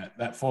 Keeping at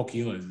that 4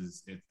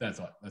 kilos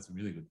that's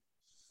really good.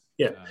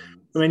 Yeah,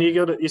 I mean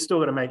you still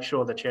got to make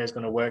sure the chair's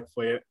going to work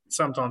for you.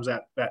 Sometimes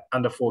that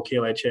under 4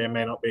 kilo chair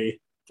may not be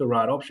the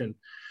right option.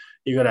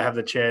 You got to have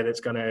the chair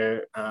that's going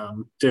to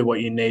do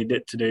what you need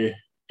it to do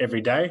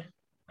every day.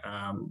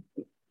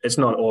 It's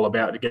not all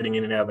about getting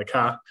in and out of the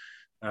car,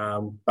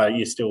 but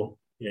you still.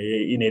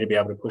 You need to be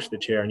able to push the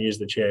chair and use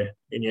the chair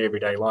in your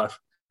everyday life.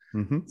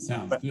 Mm-hmm.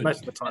 Sounds good. Most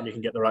of the time you can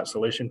get the right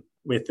solution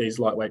with these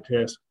lightweight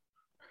chairs.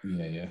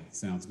 Yeah.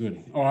 Sounds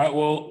good. All right.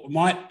 Well,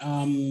 might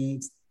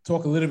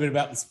talk a little bit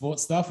about the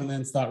sports stuff and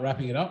then start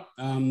wrapping it up.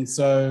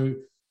 So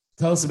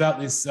tell us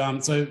about this.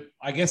 So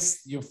I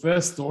guess your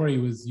first story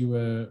was you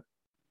were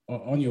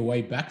on your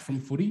way back from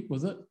footy,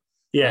 was it?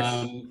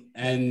 Yeah.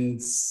 And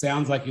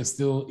sounds like you're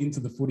still into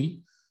the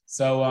footy.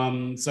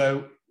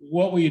 So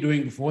what were you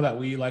doing before that?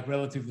 Were you like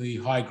relatively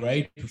high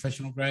grade,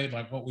 professional grade?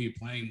 Like what were you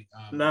playing?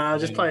 No, I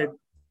just played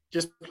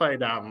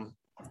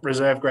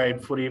reserve grade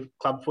footy,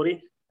 club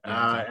footy,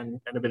 and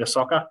a bit of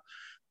soccer.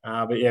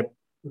 But yeah,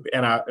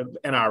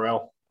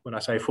 NRL when I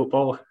say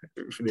football.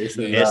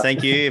 Yes,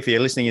 thank you. If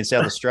you're listening in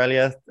South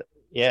Australia,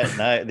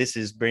 this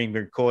is being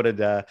recorded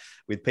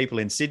with people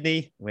in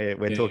Sydney.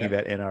 We're talking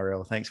about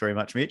NRL. Thanks very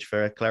much, Mitch,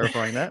 for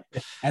clarifying that.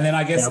 And then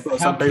I guess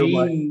how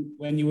keen,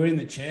 when you were in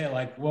the chair,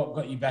 like what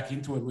got you back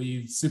into it? Were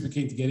you super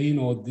keen to get in,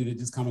 or did it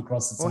just come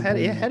across? Well, how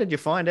did you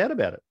find out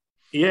about it?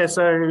 Yeah,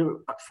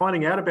 so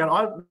finding out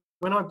about it,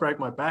 when I broke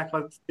my back,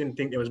 I didn't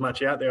think there was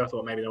much out there. I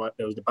thought maybe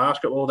there was the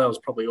basketball. That was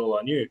probably all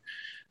I knew.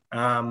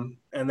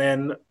 And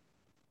then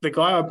the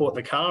guy I bought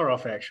the car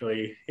off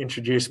actually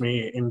introduced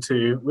me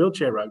into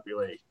wheelchair rugby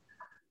league.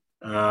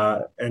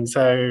 And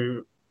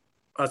so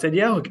I said,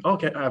 yeah, I'll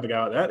have a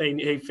go at that.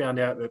 He found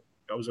out that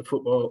I was a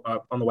football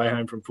on the way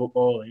home from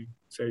football.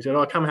 So he said,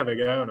 "Oh, come have a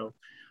go." And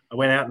I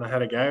went out and I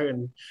had a go.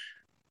 And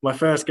my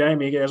first game,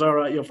 he goes, "All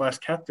right, you're vice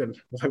captain."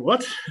 I was like,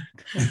 "What?"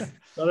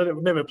 I've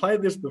never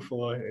played this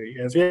before. He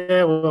goes,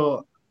 "Yeah,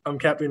 well, I'm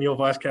captain, you're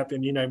vice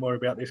captain. You know more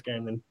about this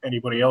game than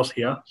anybody else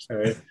here."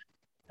 So,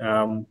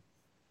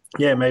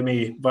 made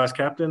me vice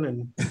captain.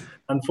 And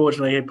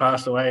unfortunately, he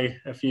passed away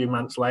a few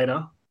months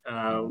later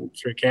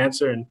through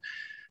cancer. And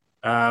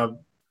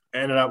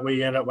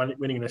we ended up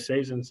winning the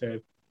season. So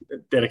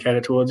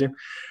dedicated towards him.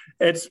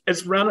 It's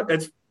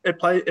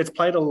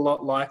played a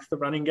lot like the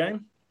running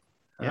game.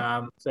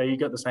 Yeah. So you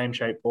got the same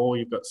shape ball.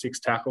 You've got 6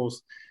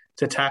 tackles.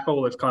 To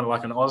tackle, it's kind of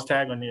like an Oz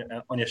tag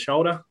on your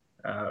shoulder.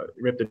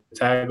 Rip the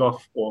tag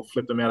off or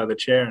flip them out of the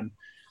chair, and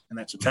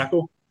that's a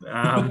tackle.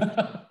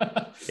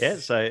 Yeah,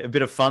 so a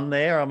bit of fun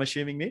there, I'm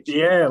assuming, Mitch.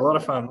 Yeah, a lot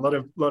of fun, a lot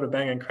of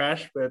bang and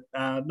crash, but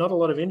not a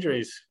lot of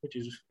injuries, which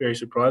is very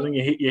surprising.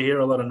 You hear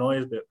a lot of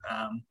noise, but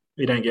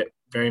you don't get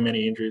very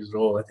many injuries at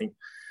all. I think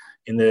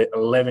in the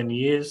 11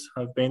 years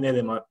I've been there,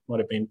 there might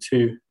have been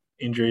 2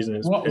 injuries.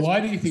 And why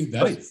do you think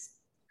that is?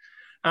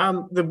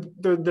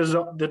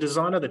 The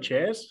design of the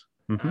chairs,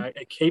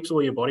 it keeps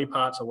all your body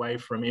parts away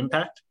from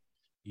impact.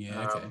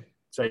 Yeah, okay.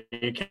 So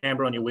you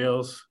camber on your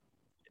wheels.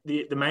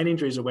 The main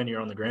injuries are when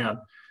you're on the ground.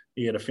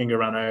 You get a finger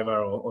run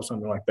over or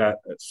something like that.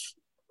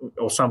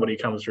 Or somebody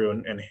comes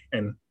through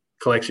and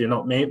collects you.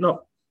 Not me,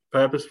 not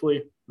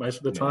purposefully most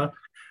of the time.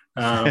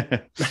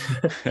 But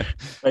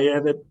yeah,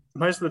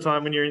 most of the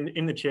time when you're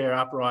in the chair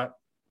upright,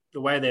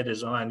 the way they're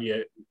designed,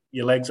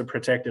 your legs are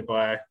protected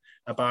by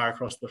a bar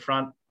across the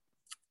front.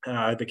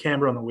 The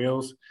camber on the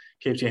wheels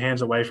keeps your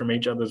hands away from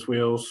each other's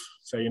wheels,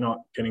 so you're not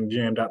getting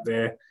jammed up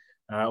there.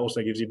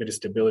 Also gives you a bit of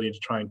stability to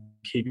try and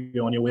keep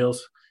you on your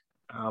wheels.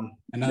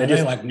 And are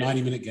they like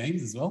 90-minute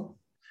games as well?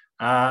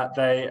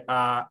 They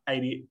are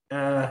 80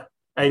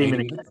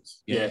 minute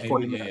games. Yeah,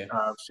 40 minutes.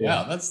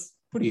 Wow, that's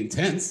pretty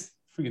intense.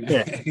 Freaking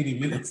 80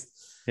 minutes.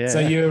 Yeah. So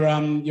you're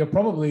out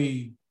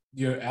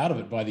of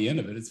it by the end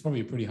of it. It's probably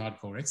a pretty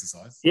hardcore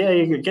exercise. Yeah,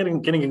 you're getting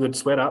a good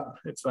sweat up.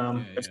 It's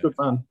good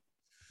fun.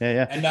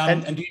 Yeah.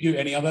 And do you do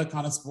any other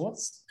kind of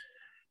sports?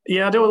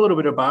 Yeah, I do a little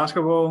bit of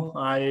basketball.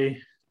 I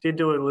did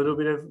do a little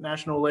bit of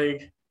National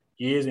League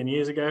years and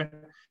years ago.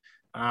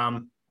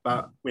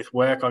 But with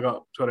work, I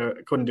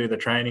couldn't do the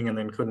training and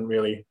then couldn't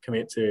really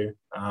commit to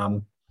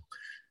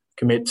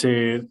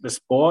the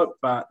sport.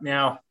 But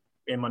now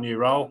in my new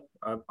role,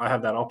 I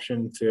have that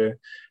option to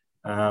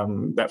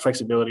that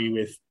flexibility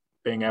with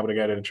being able to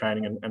go to the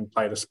training and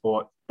play the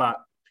sport. But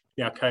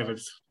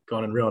COVID's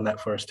gone and ruined that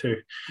for us too.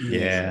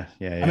 Yeah.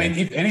 I mean,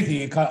 if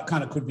anything, it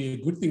kind of could be a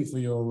good thing for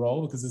your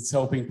role because it's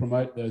helping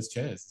promote those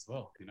chairs as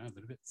well, a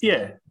little bit. So,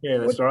 yeah,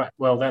 that's right.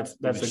 Well, that's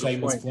a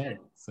good point. Play,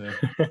 so.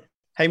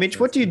 Hey, Mitch,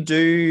 what do you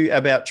do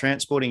about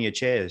transporting your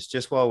chairs?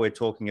 Just while we're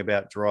talking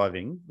about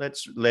driving,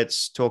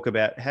 let's talk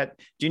about do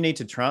you need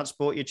to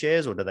transport your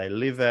chairs, or do they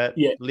live at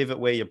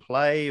where you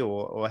play,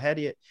 or how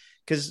do you?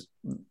 Because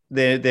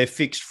they're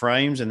fixed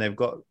frames and they've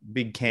got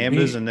big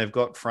cambers and they've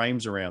got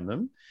frames around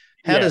them.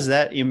 How does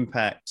that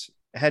impact?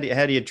 How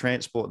do you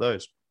transport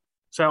those?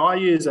 So I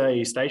use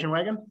a station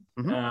wagon.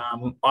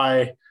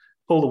 I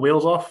pull the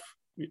wheels off.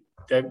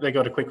 They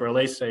got a quick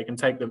release, so you can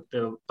take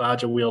the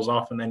larger wheels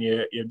off, and then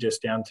you're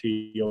just down to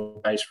your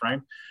base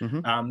frame.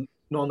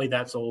 Normally,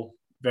 that's all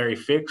very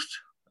fixed,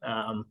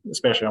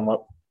 especially on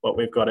what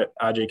we've got at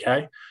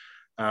RGK.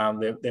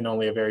 They're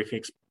normally a very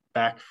fixed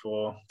back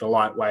for the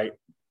lightweight.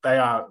 They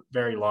are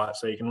very light,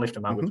 so you can lift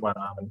them up with one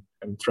arm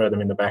and throw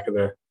them in the back of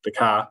the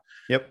car.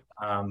 Yep.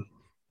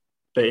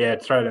 But yeah,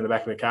 throw it in the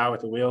back of the car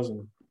with the wheels,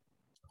 and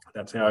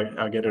that's how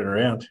I get it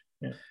around.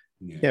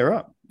 Yeah,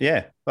 right.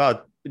 Yeah.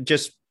 Well,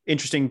 just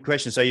interesting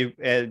question. So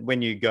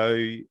when you go,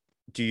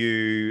 do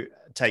you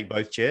take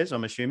both chairs,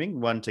 I'm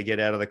assuming, one to get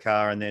out of the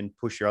car and then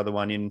push your other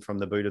one in from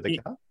the boot of the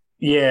car?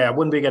 Yeah, I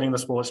wouldn't be getting the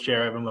sports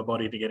chair over my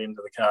body to get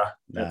into the car.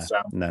 That's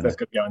got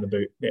to go in the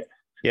boot. Yeah.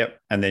 Yep.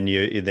 And then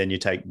you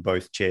take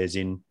both chairs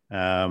in,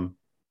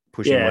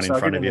 pushing one in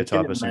front of you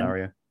type of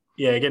scenario.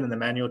 Yeah, get in the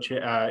manual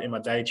chair, in my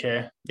day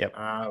chair. Yep.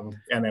 And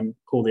then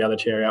pull the other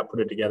chair out, put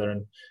it together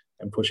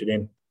and push it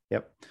in.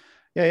 Yep.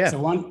 Yeah. So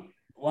one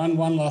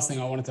last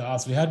thing I wanted to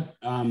ask. We had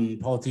a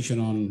politician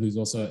on who's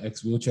also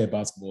ex-wheelchair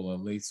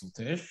basketballer, Liesl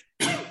Tesh.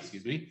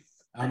 Excuse me.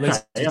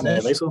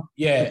 Liesl.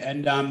 Yeah,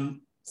 and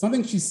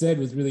something she said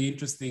was really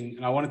interesting,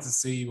 and I wanted to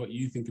see what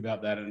you think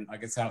about that, and I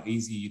guess how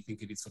easy you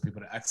think it is for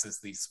people to access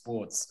these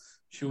sports.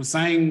 She was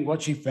saying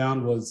what she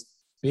found was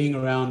being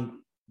around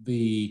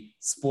the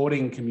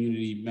sporting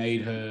community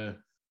made her,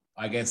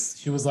 I guess,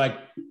 she was like,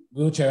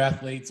 wheelchair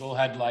athletes all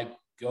had like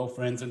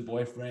girlfriends and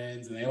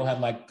boyfriends, and they all had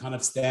like kind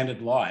of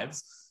standard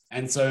lives.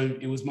 And so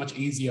it was much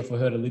easier for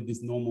her to live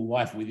this normal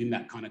life within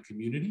that kind of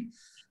community.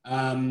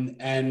 And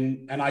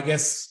I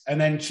guess, and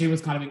then she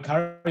was kind of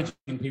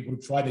encouraging people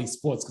to try these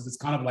sports because it's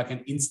kind of like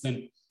an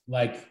instant,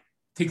 like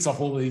ticks off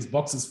all of these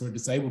boxes for a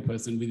disabled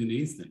person within an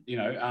instant,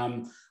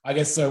 I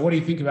guess. So what do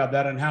you think about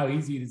that, and how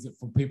easy is it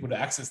for people to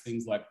access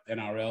things like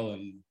NRL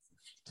and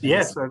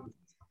tennis? So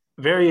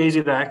very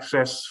easy to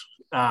access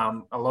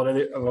a lot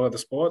of the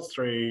sports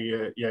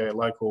through your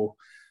local.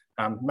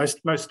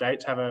 Most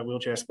states have a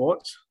wheelchair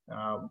sports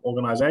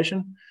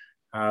organisation,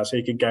 so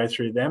you could go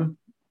through them.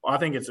 I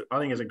think it's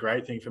a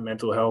great thing for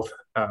mental health,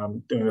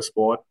 doing the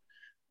sport.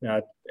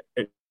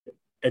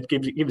 It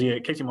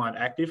keeps your mind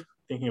active,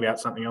 thinking about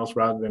something else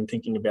rather than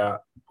thinking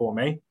about poor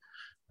me.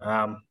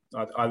 I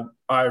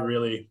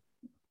really,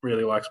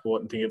 really like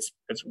sport and think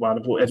it's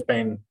wonderful. It's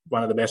been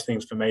one of the best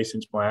things for me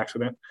since my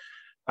accident.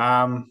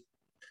 The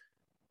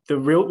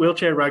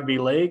wheelchair rugby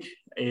league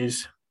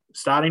is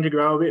starting to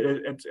grow a bit.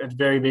 It's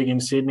very big in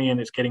Sydney, and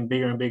it's getting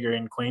bigger and bigger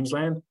in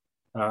Queensland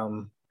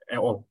and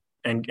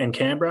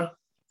Canberra.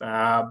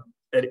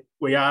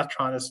 We are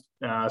trying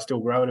to still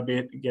grow it a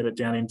bit, get it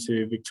down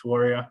into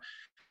Victoria.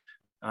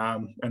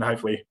 and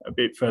hopefully a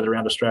bit further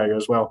around Australia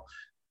as well.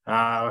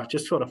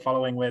 Just sort of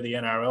following where the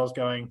NRL is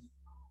going,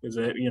 is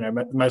that,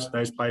 most of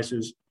those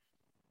places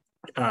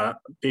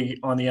big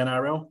on the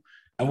NRL.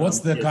 And what's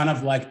the kind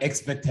of like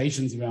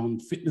expectations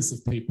around fitness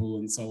of people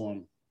and so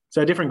on?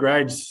 So different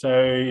grades. So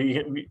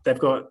they've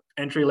got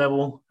entry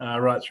level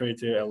right through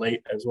to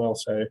elite as well.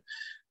 So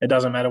it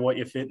doesn't matter what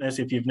your fitness,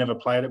 if you've never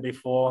played it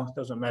before, it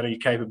doesn't matter your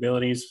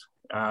capabilities.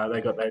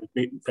 They got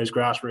those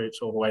grassroots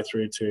all the way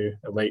through to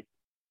elite.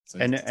 So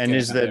and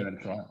is that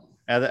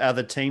are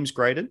the teams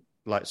graded,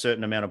 like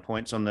certain amount of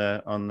points on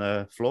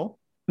the floor?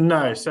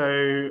 No.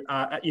 So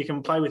you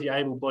can play with your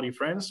able-bodied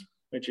friends,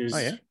 which is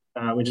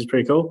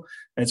pretty cool.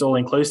 And it's all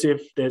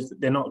inclusive.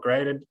 They're not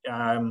graded.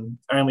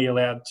 Only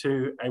allowed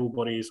 2 able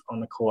bodies on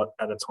the court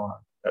at a time.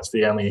 That's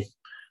the only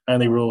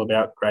rule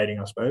about grading,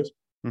 I suppose.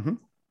 Mm-hmm.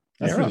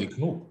 That's really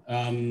cool.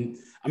 I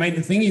mean,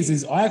 the thing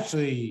is I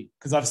actually,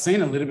 because I've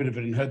seen a little bit of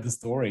it and heard the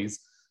stories,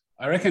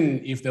 I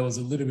reckon if there was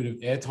a little bit of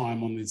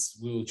airtime on this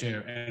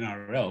wheelchair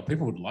NRL,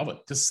 people would love it.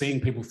 Just seeing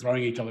people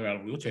throwing each other out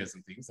of wheelchairs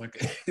and things like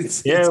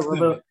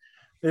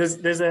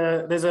There's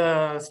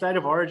a state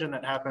of origin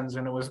that happens,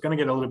 and it was going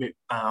to get a little bit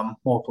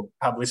more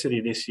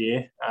publicity this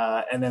year.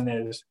 And then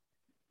there's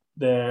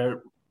the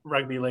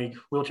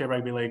wheelchair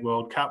rugby league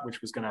World Cup,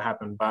 which was going to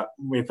happen, but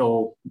with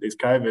all this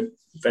COVID,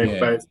 they've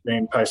both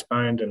been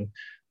postponed. And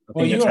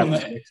you were on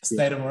the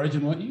state of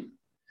origin, weren't you?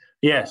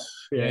 Yes.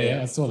 Yeah,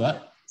 I saw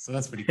that. So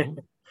that's pretty cool.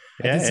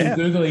 I did some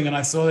Googling and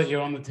I saw that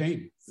you're on the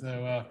team.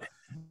 So.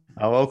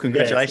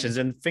 Congratulations,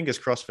 and fingers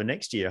crossed for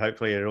next year.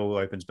 Hopefully it all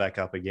opens back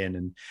up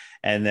again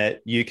and that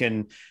you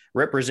can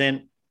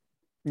represent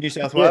New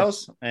South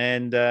Wales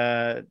and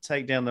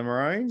take down the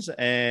Maroons,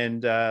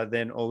 and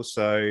then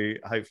also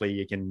hopefully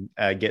you can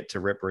get to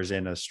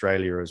represent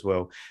Australia as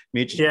well.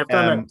 Mitch, I've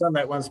done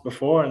that once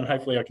before, and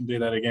hopefully I can do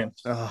that again.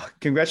 Oh,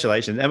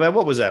 congratulations. I mean,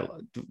 what was that?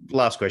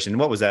 Last question.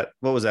 What was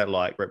that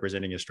like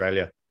representing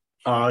Australia?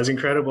 Oh, it was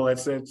incredible.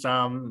 It's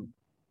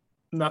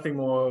nothing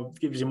more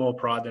gives you more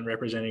pride than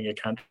representing your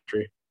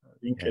country. I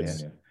think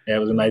it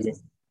was amazing.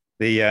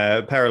 The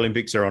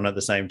Paralympics are on at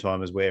the same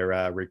time as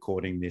we're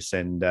recording this,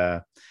 and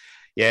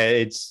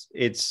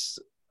it's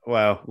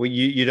well,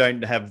 you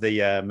don't have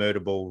the murder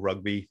ball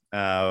rugby.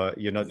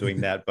 You're not doing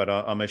that, but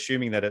I'm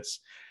assuming that it's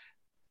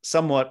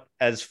somewhat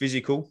as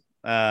physical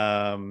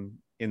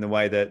in the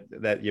way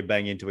that you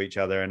bang into each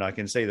other, and I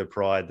can see the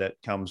pride that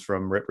comes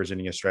from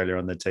representing Australia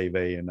on the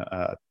TV. And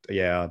I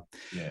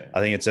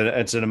think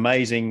it's an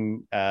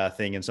amazing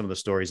thing, and some of the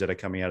stories that are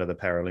coming out of the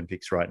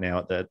Paralympics right now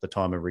at the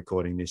time of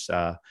recording this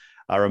are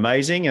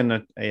amazing.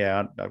 And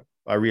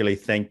I really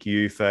thank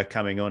you for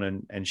coming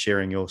on and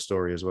sharing your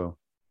story as well.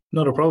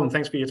 Not a problem.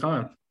 Thanks for your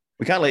time.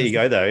 We can't let you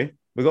go though.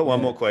 We've got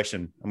one more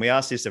question, and we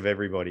ask this of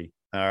everybody.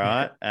 All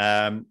right.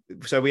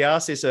 So we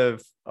ask this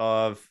of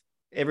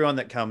everyone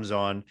that comes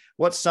on.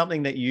 What's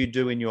something that you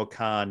do in your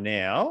car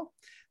now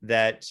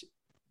that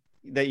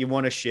you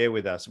want to share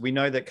with us? We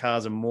know that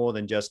cars are more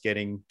than just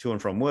getting to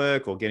and from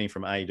work or getting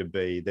from A to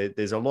B.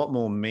 There's a lot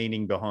more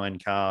meaning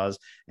behind cars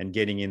and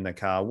getting in the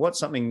car. What's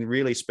something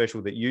really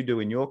special that you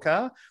do in your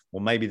car, or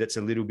maybe that's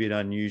a little bit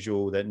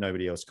unusual that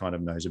nobody else kind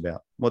of knows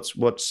about?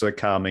 What's a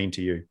car mean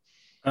to you?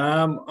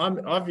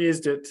 I've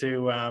used it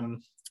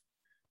to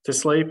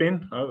sleep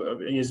in. I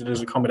use it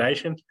as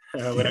accommodation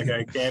when I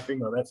go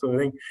camping or that sort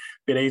of thing. A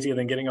bit easier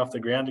than getting off the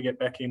ground to get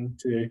back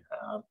into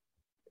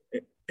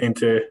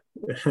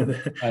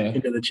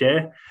the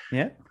chair.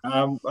 Yeah.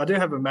 I do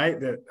have a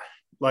mate that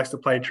likes to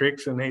play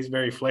tricks, and he's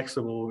very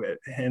flexible,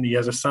 and he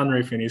has a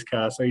sunroof in his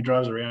car, so he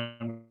drives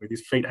around with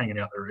his feet hanging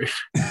out the roof.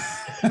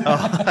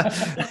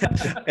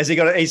 Has he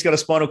got? He's got a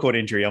spinal cord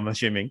injury, I'm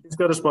assuming. He's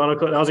got a spinal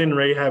cord. I was in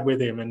rehab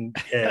with him, and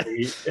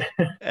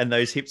and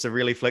those hips are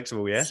really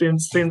flexible. Yeah.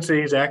 Since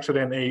his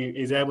accident,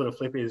 he's able to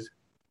flip his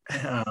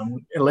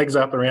legs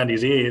up around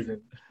his ears,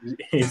 and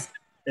he's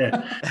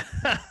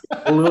the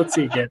looks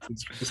he gets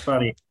is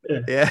funny.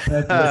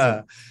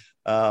 Yeah.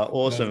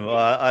 Awesome.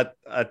 I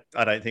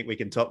don't think we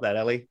can top that,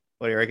 Ali.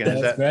 What do you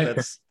reckon?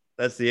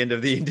 That's the end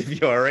of the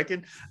interview, I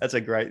reckon. That's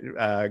a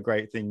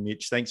great thing,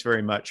 Mitch. Thanks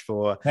very much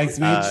for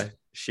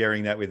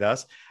sharing that with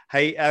us.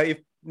 Hey, if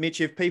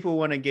people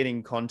want to get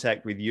in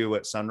contact with you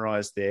at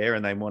Sunrise there,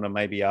 and they want to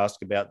maybe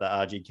ask about the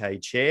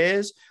RGK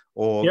chairs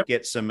or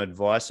get some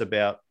advice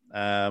about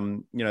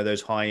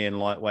those high-end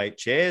lightweight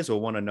chairs,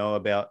 or want to know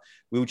about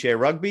wheelchair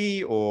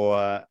rugby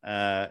or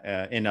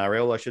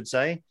NRL, I should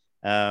say,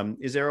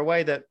 is there a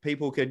way that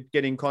people could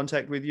get in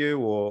contact with you,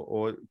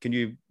 or can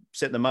you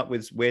set them up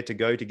with where to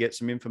go to get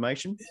some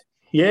information?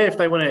 Yeah, if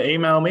they want to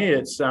email me,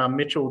 it's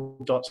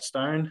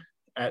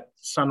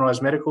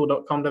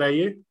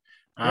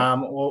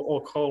mitchell.stone@sunrisemedical.com.au,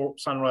 or call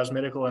Sunrise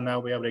Medical, and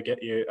they'll be able to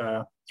get you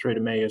through to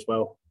me as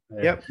well.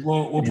 Yep.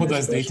 We'll put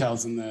those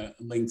details in the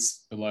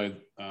links below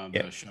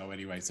the show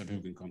anyway, so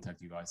people can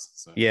contact you guys.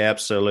 So. Yeah,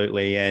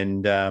 absolutely.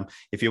 And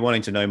if you're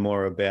wanting to know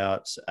more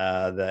about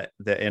the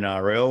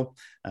NRL,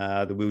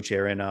 the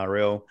wheelchair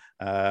NRL,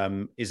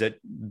 is it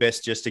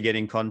best just to get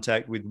in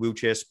contact with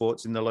Wheelchair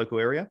Sports in the local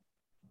area?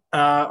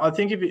 I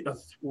think I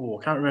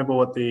can't remember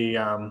what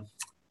the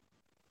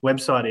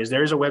website is.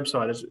 There is a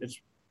website. It's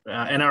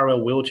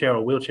NRL Wheelchair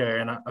or Wheelchair,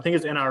 and I think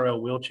it's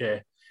NRL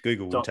Wheelchair.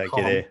 Google will take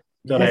you there.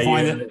 We'll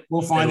find it.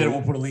 We'll find it, and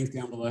we'll put a link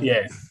down below.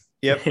 Yeah.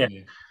 Yep. Yeah.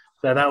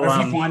 So that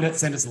if you find it,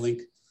 send us a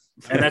link.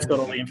 And that's got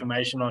all the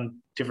information on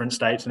different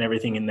states and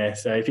everything in there.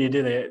 So if you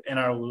do the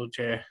NRL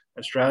Wheelchair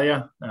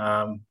Australia,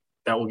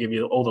 that will give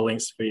you all the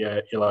links for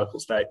your local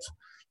states.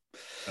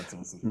 That's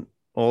awesome.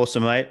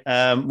 Awesome, mate.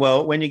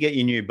 Well, when you get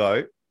your new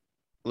boat,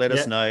 let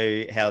us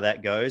know how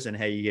that goes and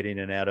how you get in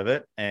and out of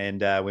it,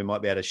 and we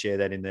might be able to share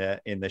that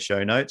in the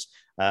show notes.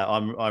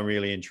 I'm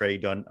really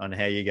intrigued on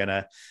how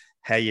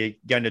you're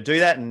going to do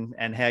that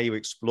and how you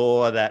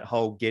explore that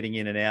whole getting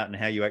in and out and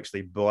how you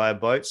actually buy a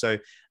boat. So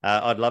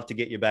I'd love to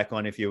get you back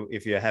on if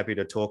you're happy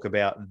to talk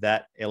about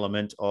that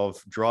element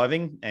of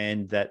driving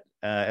and that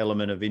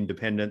element of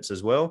independence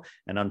as well,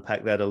 and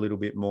unpack that a little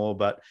bit more.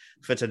 But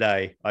for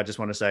today, I just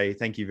want to say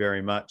thank you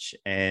very much.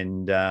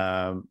 And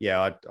I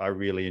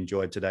really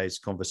enjoyed today's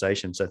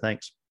conversation. So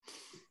thanks.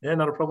 Yeah,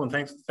 not a problem.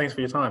 Thanks for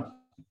your time.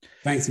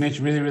 Thanks, Mitch.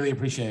 Really, really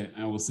appreciate it.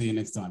 And we'll see you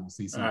next time. We'll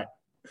see you soon. All right.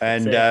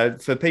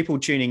 And for people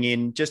tuning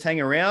in, just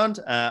hang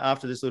around.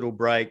 After this little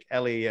break,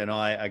 Ali and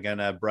I are going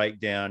to break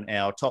down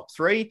our top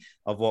 3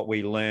 of what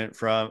we learned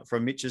from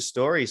Mitch's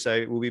story.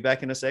 So we'll be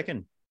back in a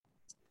second.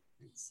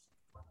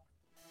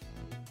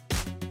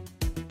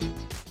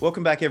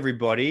 Welcome back,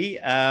 everybody.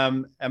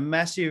 A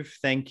massive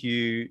thank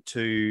you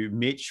to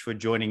Mitch for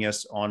joining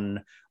us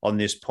on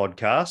this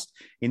podcast.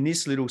 In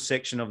this little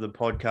section of the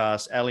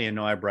podcast, Ali and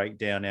I break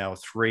down our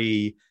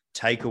 3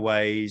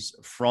 takeaways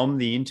from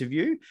the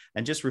interview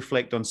and just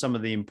reflect on some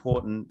of the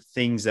important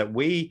things that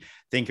we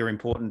think are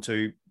important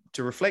to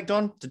reflect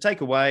on, to take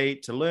away,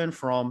 to learn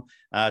from,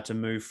 to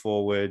move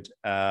forward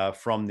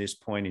from this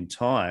point in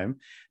time.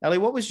 Ali,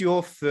 what was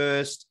your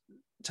first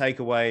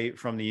takeaway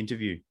from the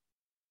interview?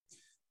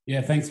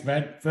 Yeah, thanks,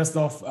 Brad. First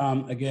off,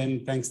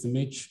 again, thanks to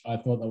Mitch. I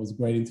thought that was a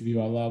great interview.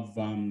 I love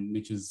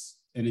Mitch's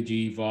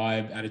energy,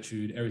 vibe,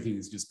 attitude. Everything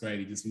is just great.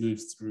 He just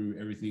moves through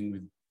everything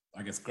with,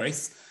 I guess,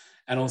 grace,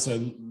 and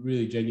also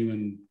really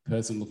genuine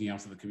person looking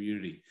after the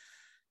community.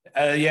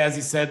 As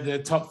you said, the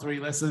top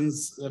 3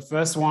 lessons. The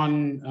first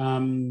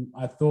one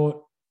I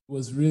thought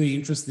was really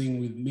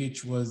interesting with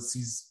Mitch was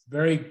he's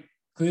very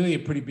clearly a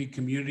pretty big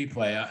community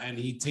player, and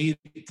he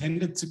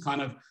tended to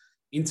kind of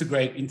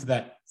integrate into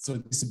that sort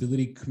of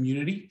disability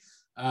community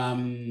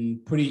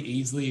pretty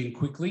easily and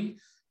quickly.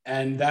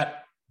 And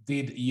that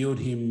did yield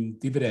him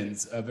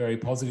dividends very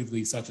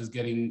positively, such as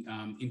getting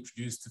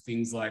introduced to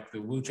things like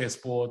the wheelchair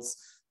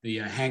sports, the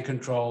hand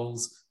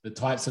controls, the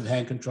types of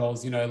hand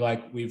controls.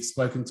 Like we've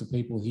spoken to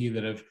people here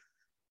that have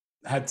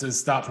had to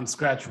start from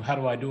scratch. How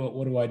do I do it?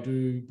 What do I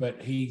do?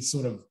 But he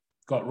sort of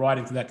got right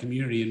into that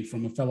community, and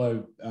from a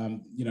fellow,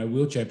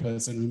 wheelchair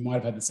person who might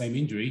have had the same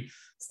injury,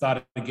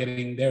 started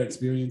getting their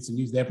experience and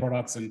use their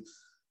products. And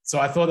so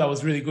I thought that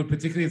was really good,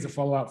 particularly as a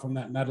follow-up from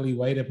that Natalie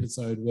Wade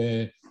episode,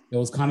 where there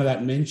was kind of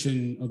that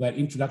mention or that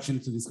introduction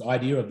to this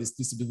idea of this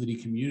disability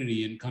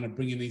community and kind of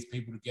bringing these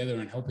people together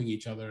and helping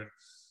each other.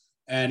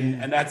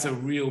 And that's a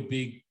real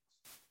big,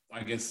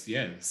 I guess,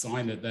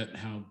 sign that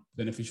how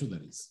beneficial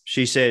that is.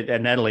 She said,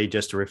 and Natalie,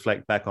 just to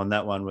reflect back on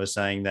that one, was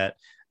saying that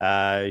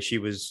she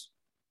was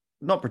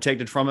not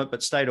protected from it,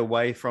 but stayed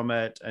away from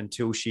it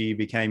until she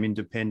became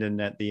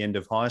independent at the end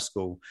of high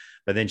school.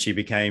 But then she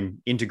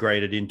became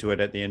integrated into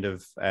it at the end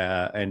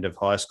of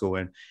high school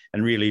and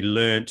really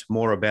learnt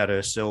more about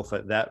herself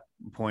at that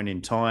point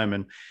in time.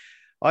 And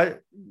I,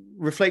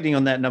 reflecting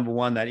on that, number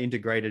one, that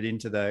integrated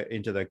into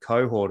the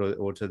cohort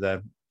or to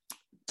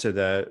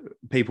the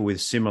people with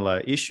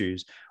similar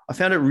issues, I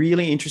found it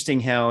really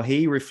interesting how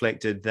he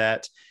reflected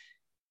that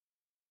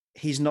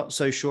he's not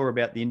so sure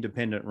about the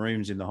independent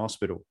rooms in the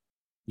hospital.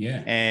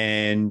 Yeah.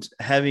 And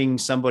having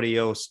somebody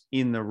else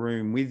in the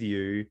room with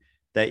you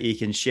that you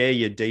can share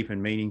your deep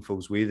and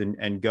meaningfuls with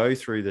and go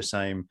through the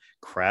same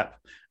crap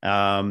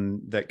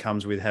that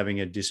comes with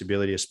having a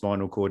disability, a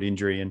spinal cord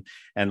injury,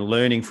 and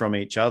learning from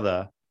each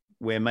other,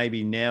 where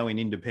maybe now in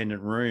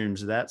independent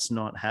rooms, that's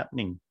not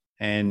happening.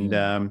 And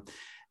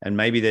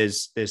maybe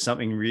there's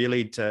something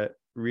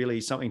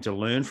really something to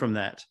learn from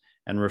that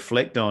and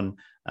reflect on,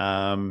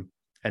 and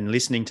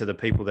listening to the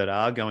people that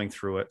are going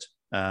through it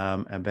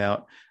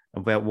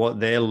about what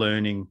they're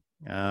learning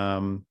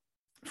from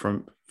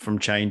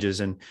changes.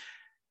 And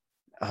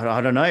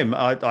I don't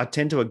know, I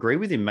tend to agree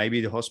with him.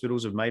 Maybe the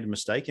hospitals have made a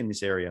mistake in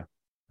this area.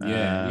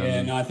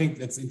 No, I think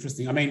that's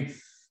interesting. I mean,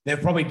 they've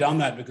probably done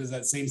that because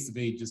that seems to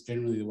be just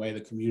generally the way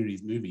the community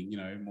is moving,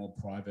 more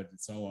private and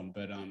so on.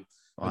 But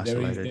there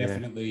is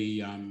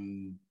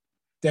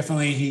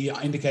definitely he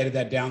indicated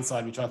that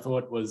downside, which I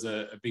thought was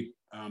a big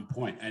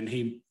point. And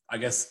he, I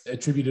guess,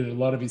 attributed a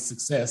lot of his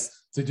success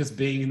to just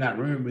being in that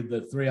room with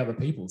the 3 other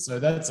people. So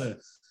that's a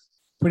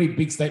pretty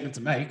big statement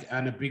to make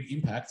and a big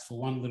impact for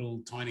one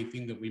little tiny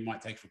thing that we might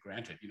take for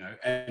granted,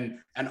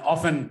 and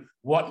often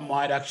what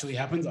might actually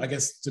happen, I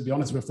guess, to be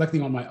honest,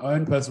 reflecting on my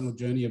own personal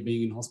journey of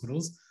being in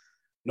hospitals,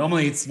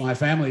 normally it's my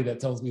family that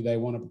tells me they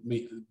want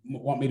me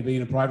to be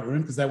in a private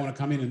room because they want to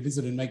come in and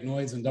visit and make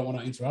noise and don't want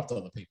to interrupt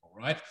other people,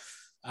 right?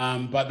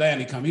 But they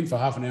only come in for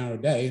half an hour a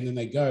day and then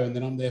they go, and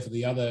then I'm there for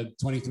the other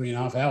 23 and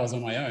a half hours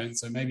on my own.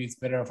 So maybe it's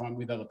better if I'm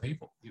with other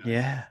people. You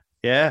know?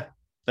 Yeah.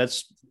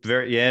 That's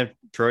true. Yeah,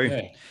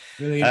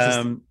 really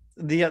interesting.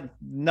 The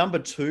number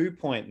 2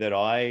 point that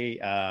I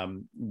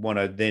want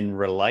to then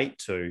relate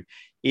to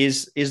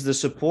is the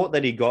support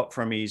that he got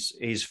from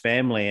his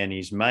family and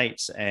his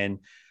mates. And,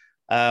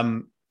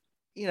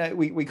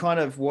 we kind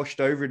of washed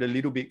over it a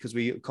little bit because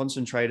we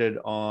concentrated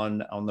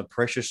on the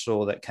pressure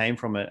sore that came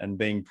from it and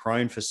being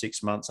prone for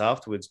 6 months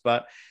afterwards.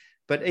 But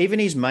even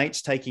his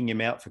mates taking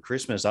him out for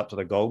Christmas up to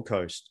the Gold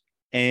Coast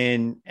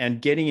and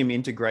getting him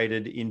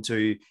integrated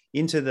into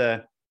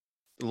the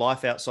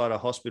life outside a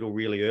hospital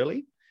really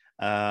early,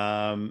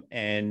 and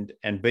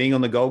being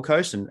on the Gold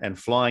Coast and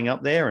flying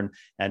up there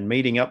and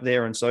meeting up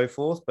there and so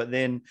forth. But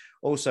then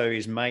also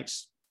his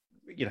mates,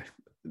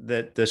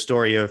 the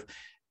story of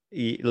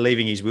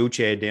leaving his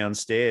wheelchair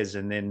downstairs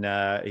and then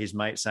his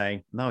mate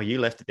saying, "No, you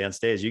left it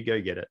downstairs. You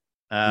go get it."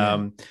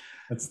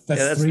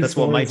 That's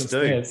what mates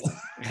do.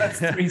 That's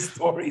 3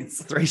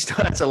 stories.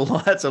 That's a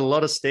lot. That's a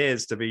lot of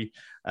stairs to be,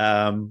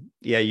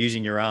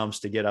 using your arms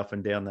to get up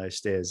and down those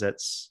stairs.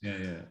 That's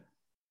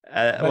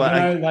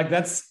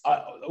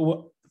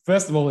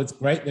first of all, it's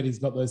great that he's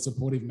got those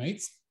supportive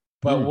mates.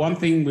 But one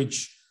thing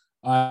which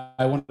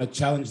I want to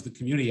challenge the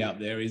community out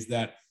there is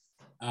that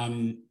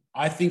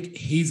I think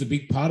he's a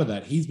big part of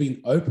that. He's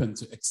been open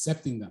to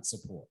accepting that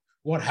support.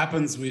 What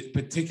happens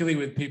particularly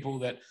with people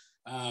that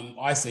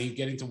I see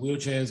get into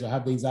wheelchairs or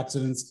have these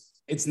accidents,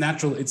 it's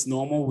natural, it's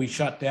normal. We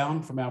shut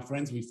down from our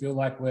friends. We feel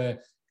like we're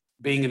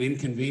being an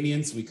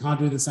inconvenience. We can't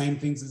do the same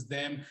things as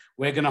them.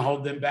 We're going to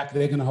hold them back.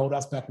 They're going to hold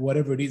us back,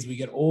 whatever it is. We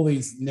get all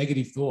these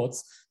negative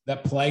thoughts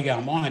that plague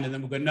our mind. And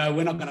then we go, no,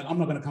 I'm not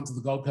going to come to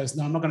the Gold Coast.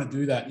 No, I'm not going to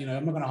do that.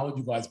 I'm not going to hold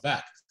you guys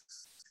back.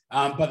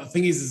 But the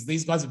thing is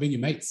these guys have been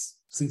your mates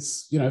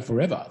since,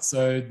 forever.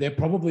 So they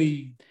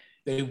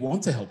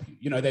want to help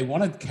you. They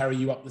want to carry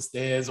you up the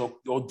stairs or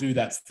do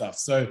that stuff.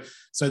 So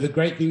the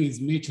great thing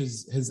is Mitch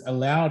has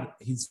allowed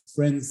his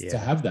friends to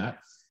have that.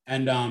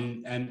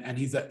 And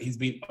he's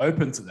been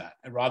open to that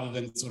rather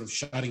than sort of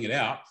shutting it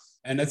out.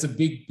 And that's a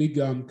big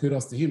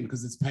kudos to him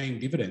because it's paying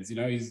dividends.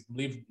 He's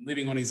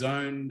living on his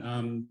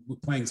own,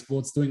 playing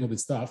sports, doing all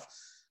this stuff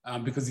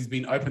because he's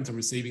been open to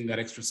receiving that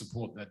extra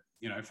support that,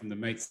 from the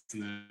mates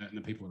and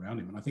the people around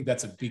him. And I think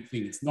that's a big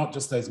thing. It's not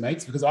just those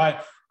mates, because I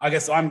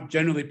guess I'm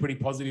generally pretty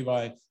positive.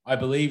 I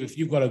believe if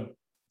you've got a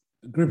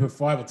group of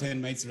 5 or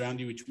 10 mates around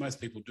you, which most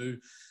people do,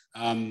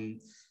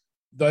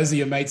 those are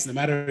your mates, no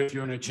matter if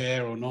you're in a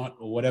chair or not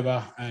or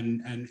whatever.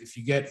 And if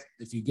you get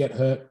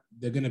hurt,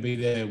 they're going to be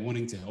there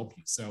wanting to help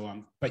you.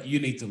 So, but you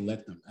need to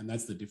let them, and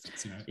that's the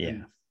difference,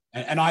 Yeah.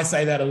 And I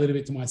say that a little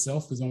bit to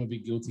myself because I'm a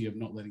bit guilty of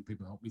not letting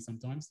people help me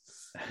sometimes.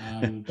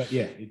 But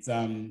yeah, it's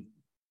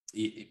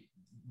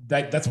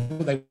that's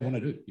what they want to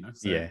do,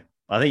 So. Yeah,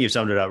 I think you've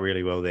summed it up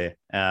really well there.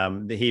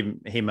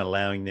 Him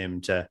allowing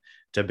them to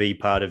be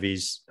part of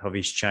his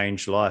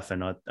changed life,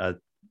 and I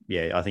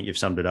think you've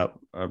summed it up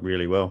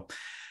really well.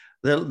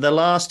 The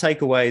last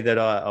takeaway that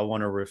I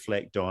want to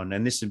reflect on,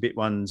 and this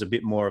one's a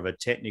bit more of a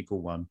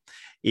technical one,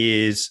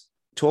 is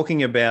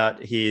talking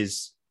about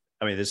his.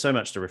 I mean, there's so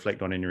much to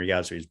reflect on in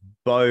regards to his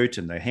boat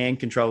and the hand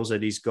controls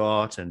that he's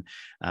got, and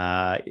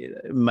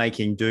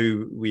making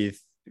do with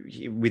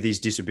his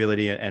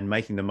disability and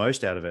making the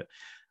most out of it.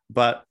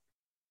 But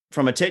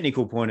from a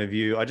technical point of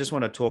view, I just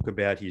want to talk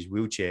about his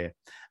wheelchair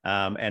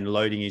and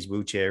loading his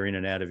wheelchair in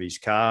and out of his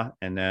car.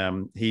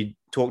 And he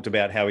talked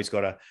about how he's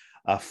got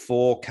a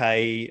 4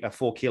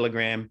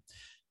 kilogram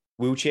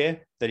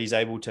wheelchair that he's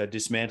able to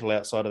dismantle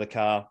outside of the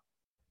car,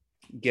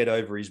 get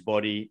over his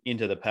body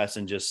into the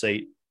passenger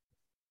seat.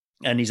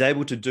 And he's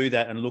able to do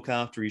that and look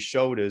after his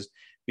shoulders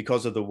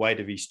because of the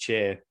weight of his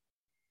chair.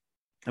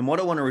 And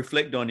what I want to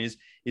reflect on is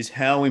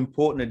how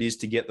important it is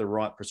to get the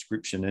right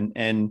prescription.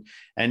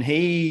 And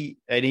he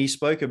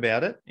spoke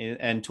about it,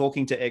 and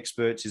talking to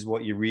experts is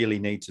what you really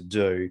need to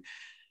do.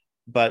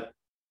 But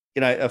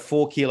a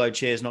 4 kilo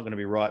chair is not going to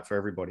be right for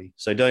everybody.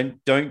 So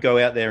don't go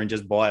out there and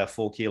just buy a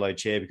 4 kilo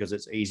chair because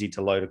it's easy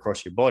to load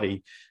across your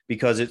body,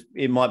 because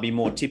it might be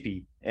more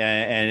tippy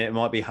and it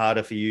might be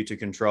harder for you to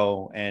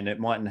control, and it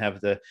mightn't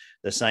have the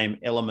same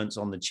elements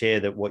on the chair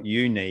that what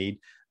you need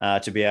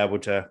to be able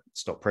to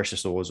stop pressure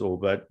sores,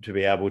 but to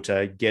be able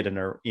to get in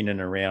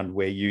and around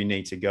where you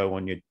need to go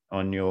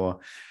on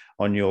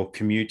your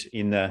commute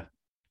in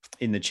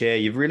the chair.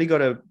 You've really got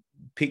to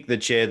pick the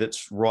chair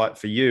that's right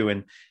for you,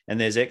 and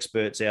there's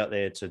experts out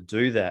there to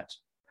do that.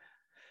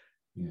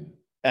 Yeah.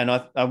 And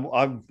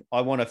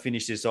I want to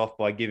finish this off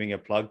by giving a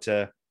plug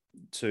to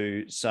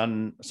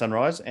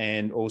Sunrise,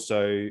 and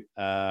also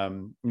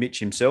Mitch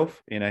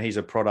himself. He's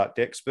a product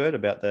expert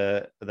about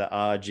the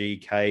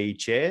RGK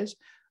chairs,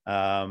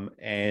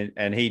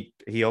 and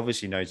he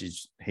obviously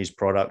knows his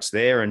products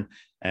there.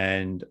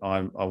 And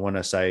I want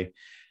to say,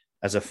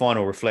 as a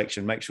final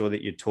reflection, make sure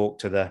that you talk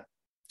to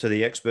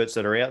the experts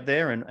that are out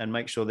there, and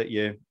make sure that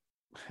you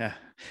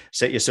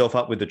set yourself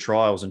up with the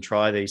trials and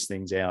try these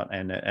things out.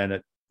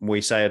 And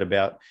we say it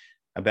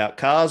about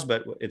cars,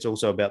 but it's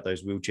also about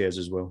those wheelchairs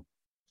as well.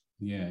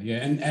 Yeah.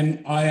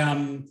 And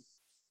I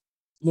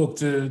look,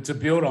 to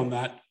build on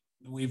that,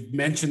 we've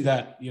mentioned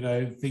that,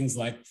 things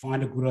like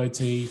find a good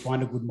OT,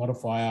 find a good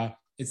modifier.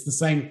 It's the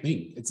same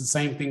thing. It's the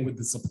same thing with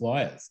the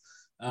suppliers.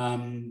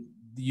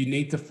 You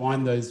need to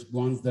find those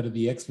ones that are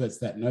the experts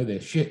that know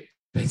their shit,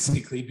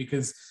 basically,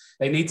 because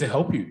they need to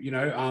help you.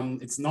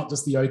 It's not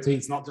just the OT,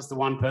 it's not just the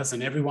one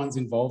person. Everyone's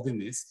involved in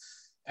this.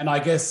 And I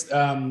guess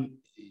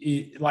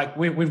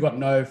we've got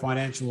no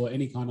financial or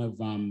any kind of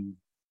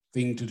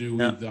thing to do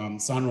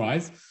with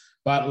Sunrise.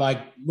 But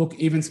look,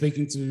 even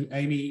speaking to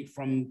Amy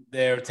from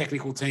their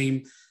technical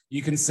team,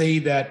 you can see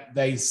that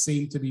they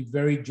seem to be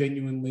very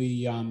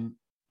genuinely,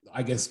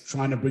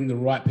 trying to bring the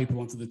right people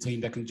onto the team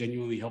that can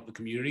genuinely help the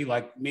community.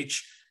 Like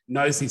Mitch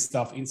knows his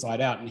stuff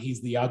inside out, and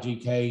he's the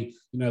RGK,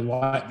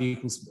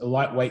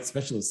 lightweight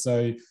specialist.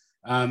 So,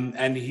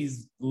 and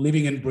he's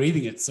living and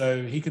breathing it.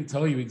 So he can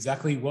tell you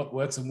exactly what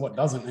works and what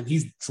doesn't. And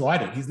he's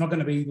tried it. He's not going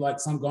to be like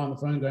some guy on the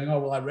phone going, "Oh,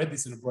 well, I read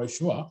this in a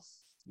brochure."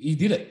 He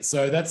did it.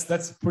 So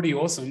that's pretty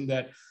awesome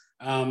that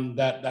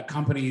that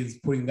company is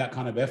putting that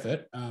kind of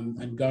effort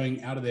and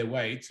going out of their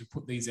way to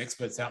put these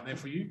experts out there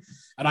for you.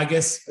 And I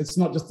guess it's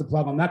not just a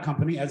plug on that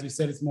company. As we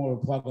said, it's more of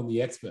a plug on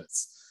the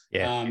experts.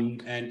 Yeah.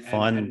 And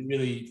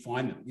really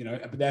find them,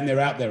 but then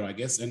they're out there, I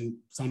guess. And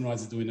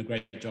Sunrise is doing a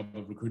great job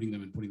of recruiting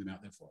them and putting them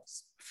out there for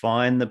us.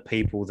 Find the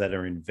people that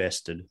are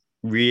invested,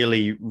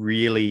 really,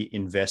 really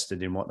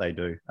invested in what they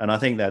do. And I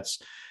think that's,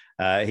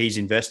 he's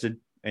invested,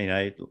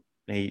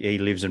 he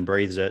lives and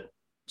breathes it.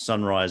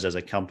 Sunrise as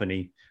a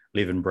company,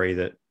 live and breathe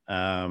it.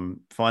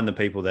 Find the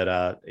people that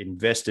are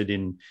invested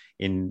in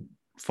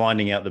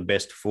finding out the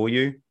best for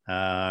you.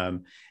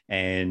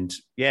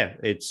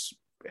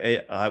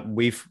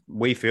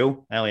 We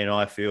feel, Ali and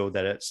I feel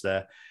that it's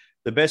the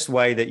best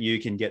way that you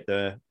can get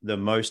the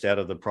most out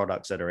of the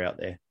products that are out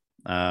there,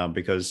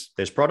 because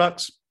there's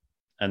products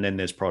and then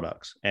there's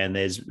products, and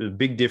there's a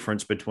big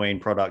difference between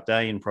product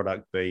A and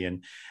product B,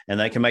 and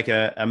they can make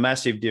a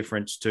massive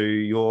difference to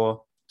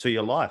your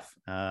life,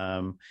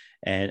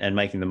 and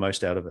making the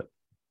most out of it.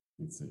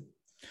 That's it.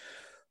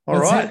 All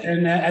right.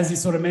 And as you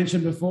sort of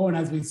mentioned before, and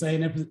as we say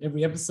in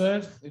every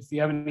episode, if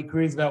you have any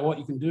queries about what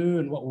you can do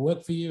and what will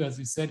work for you, as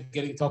we said,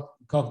 get in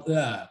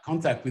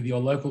contact with your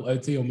local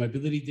OT or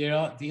mobility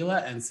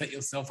dealer and set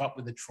yourself up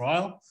with a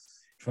trial.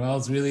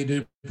 Trials really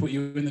do put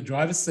you in the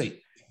driver's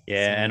seat.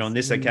 Yeah, so, and on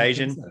this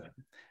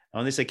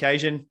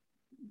occasion,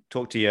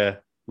 talk to your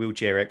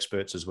wheelchair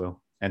experts as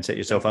well and set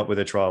yourself up with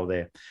a trial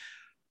there.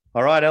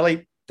 All right,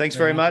 Ali, thanks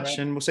very much,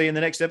 and we'll see you in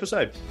the next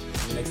episode.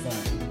 See you next time.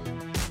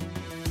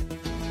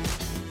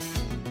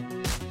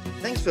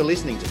 Thanks for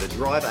listening to the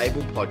Drive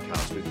Able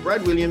podcast with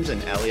Brad Williams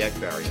and Ali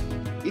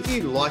Akbarian. If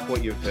you like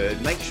what you've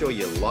heard, make sure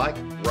you like,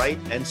 rate,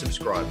 and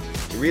subscribe.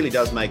 It really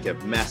does make a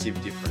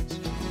massive difference.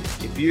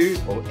 If you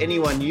or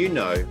anyone you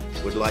know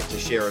would like to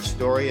share a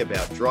story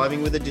about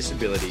driving with a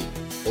disability,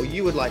 or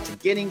you would like to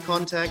get in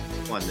contact,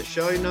 find the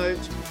show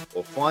notes,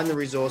 or find the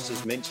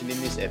resources mentioned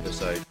in this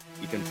episode,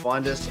 you can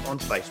find us on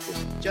Facebook.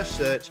 Just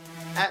search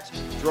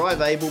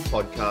 @Drive Able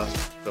Podcast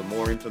for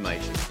more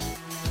information.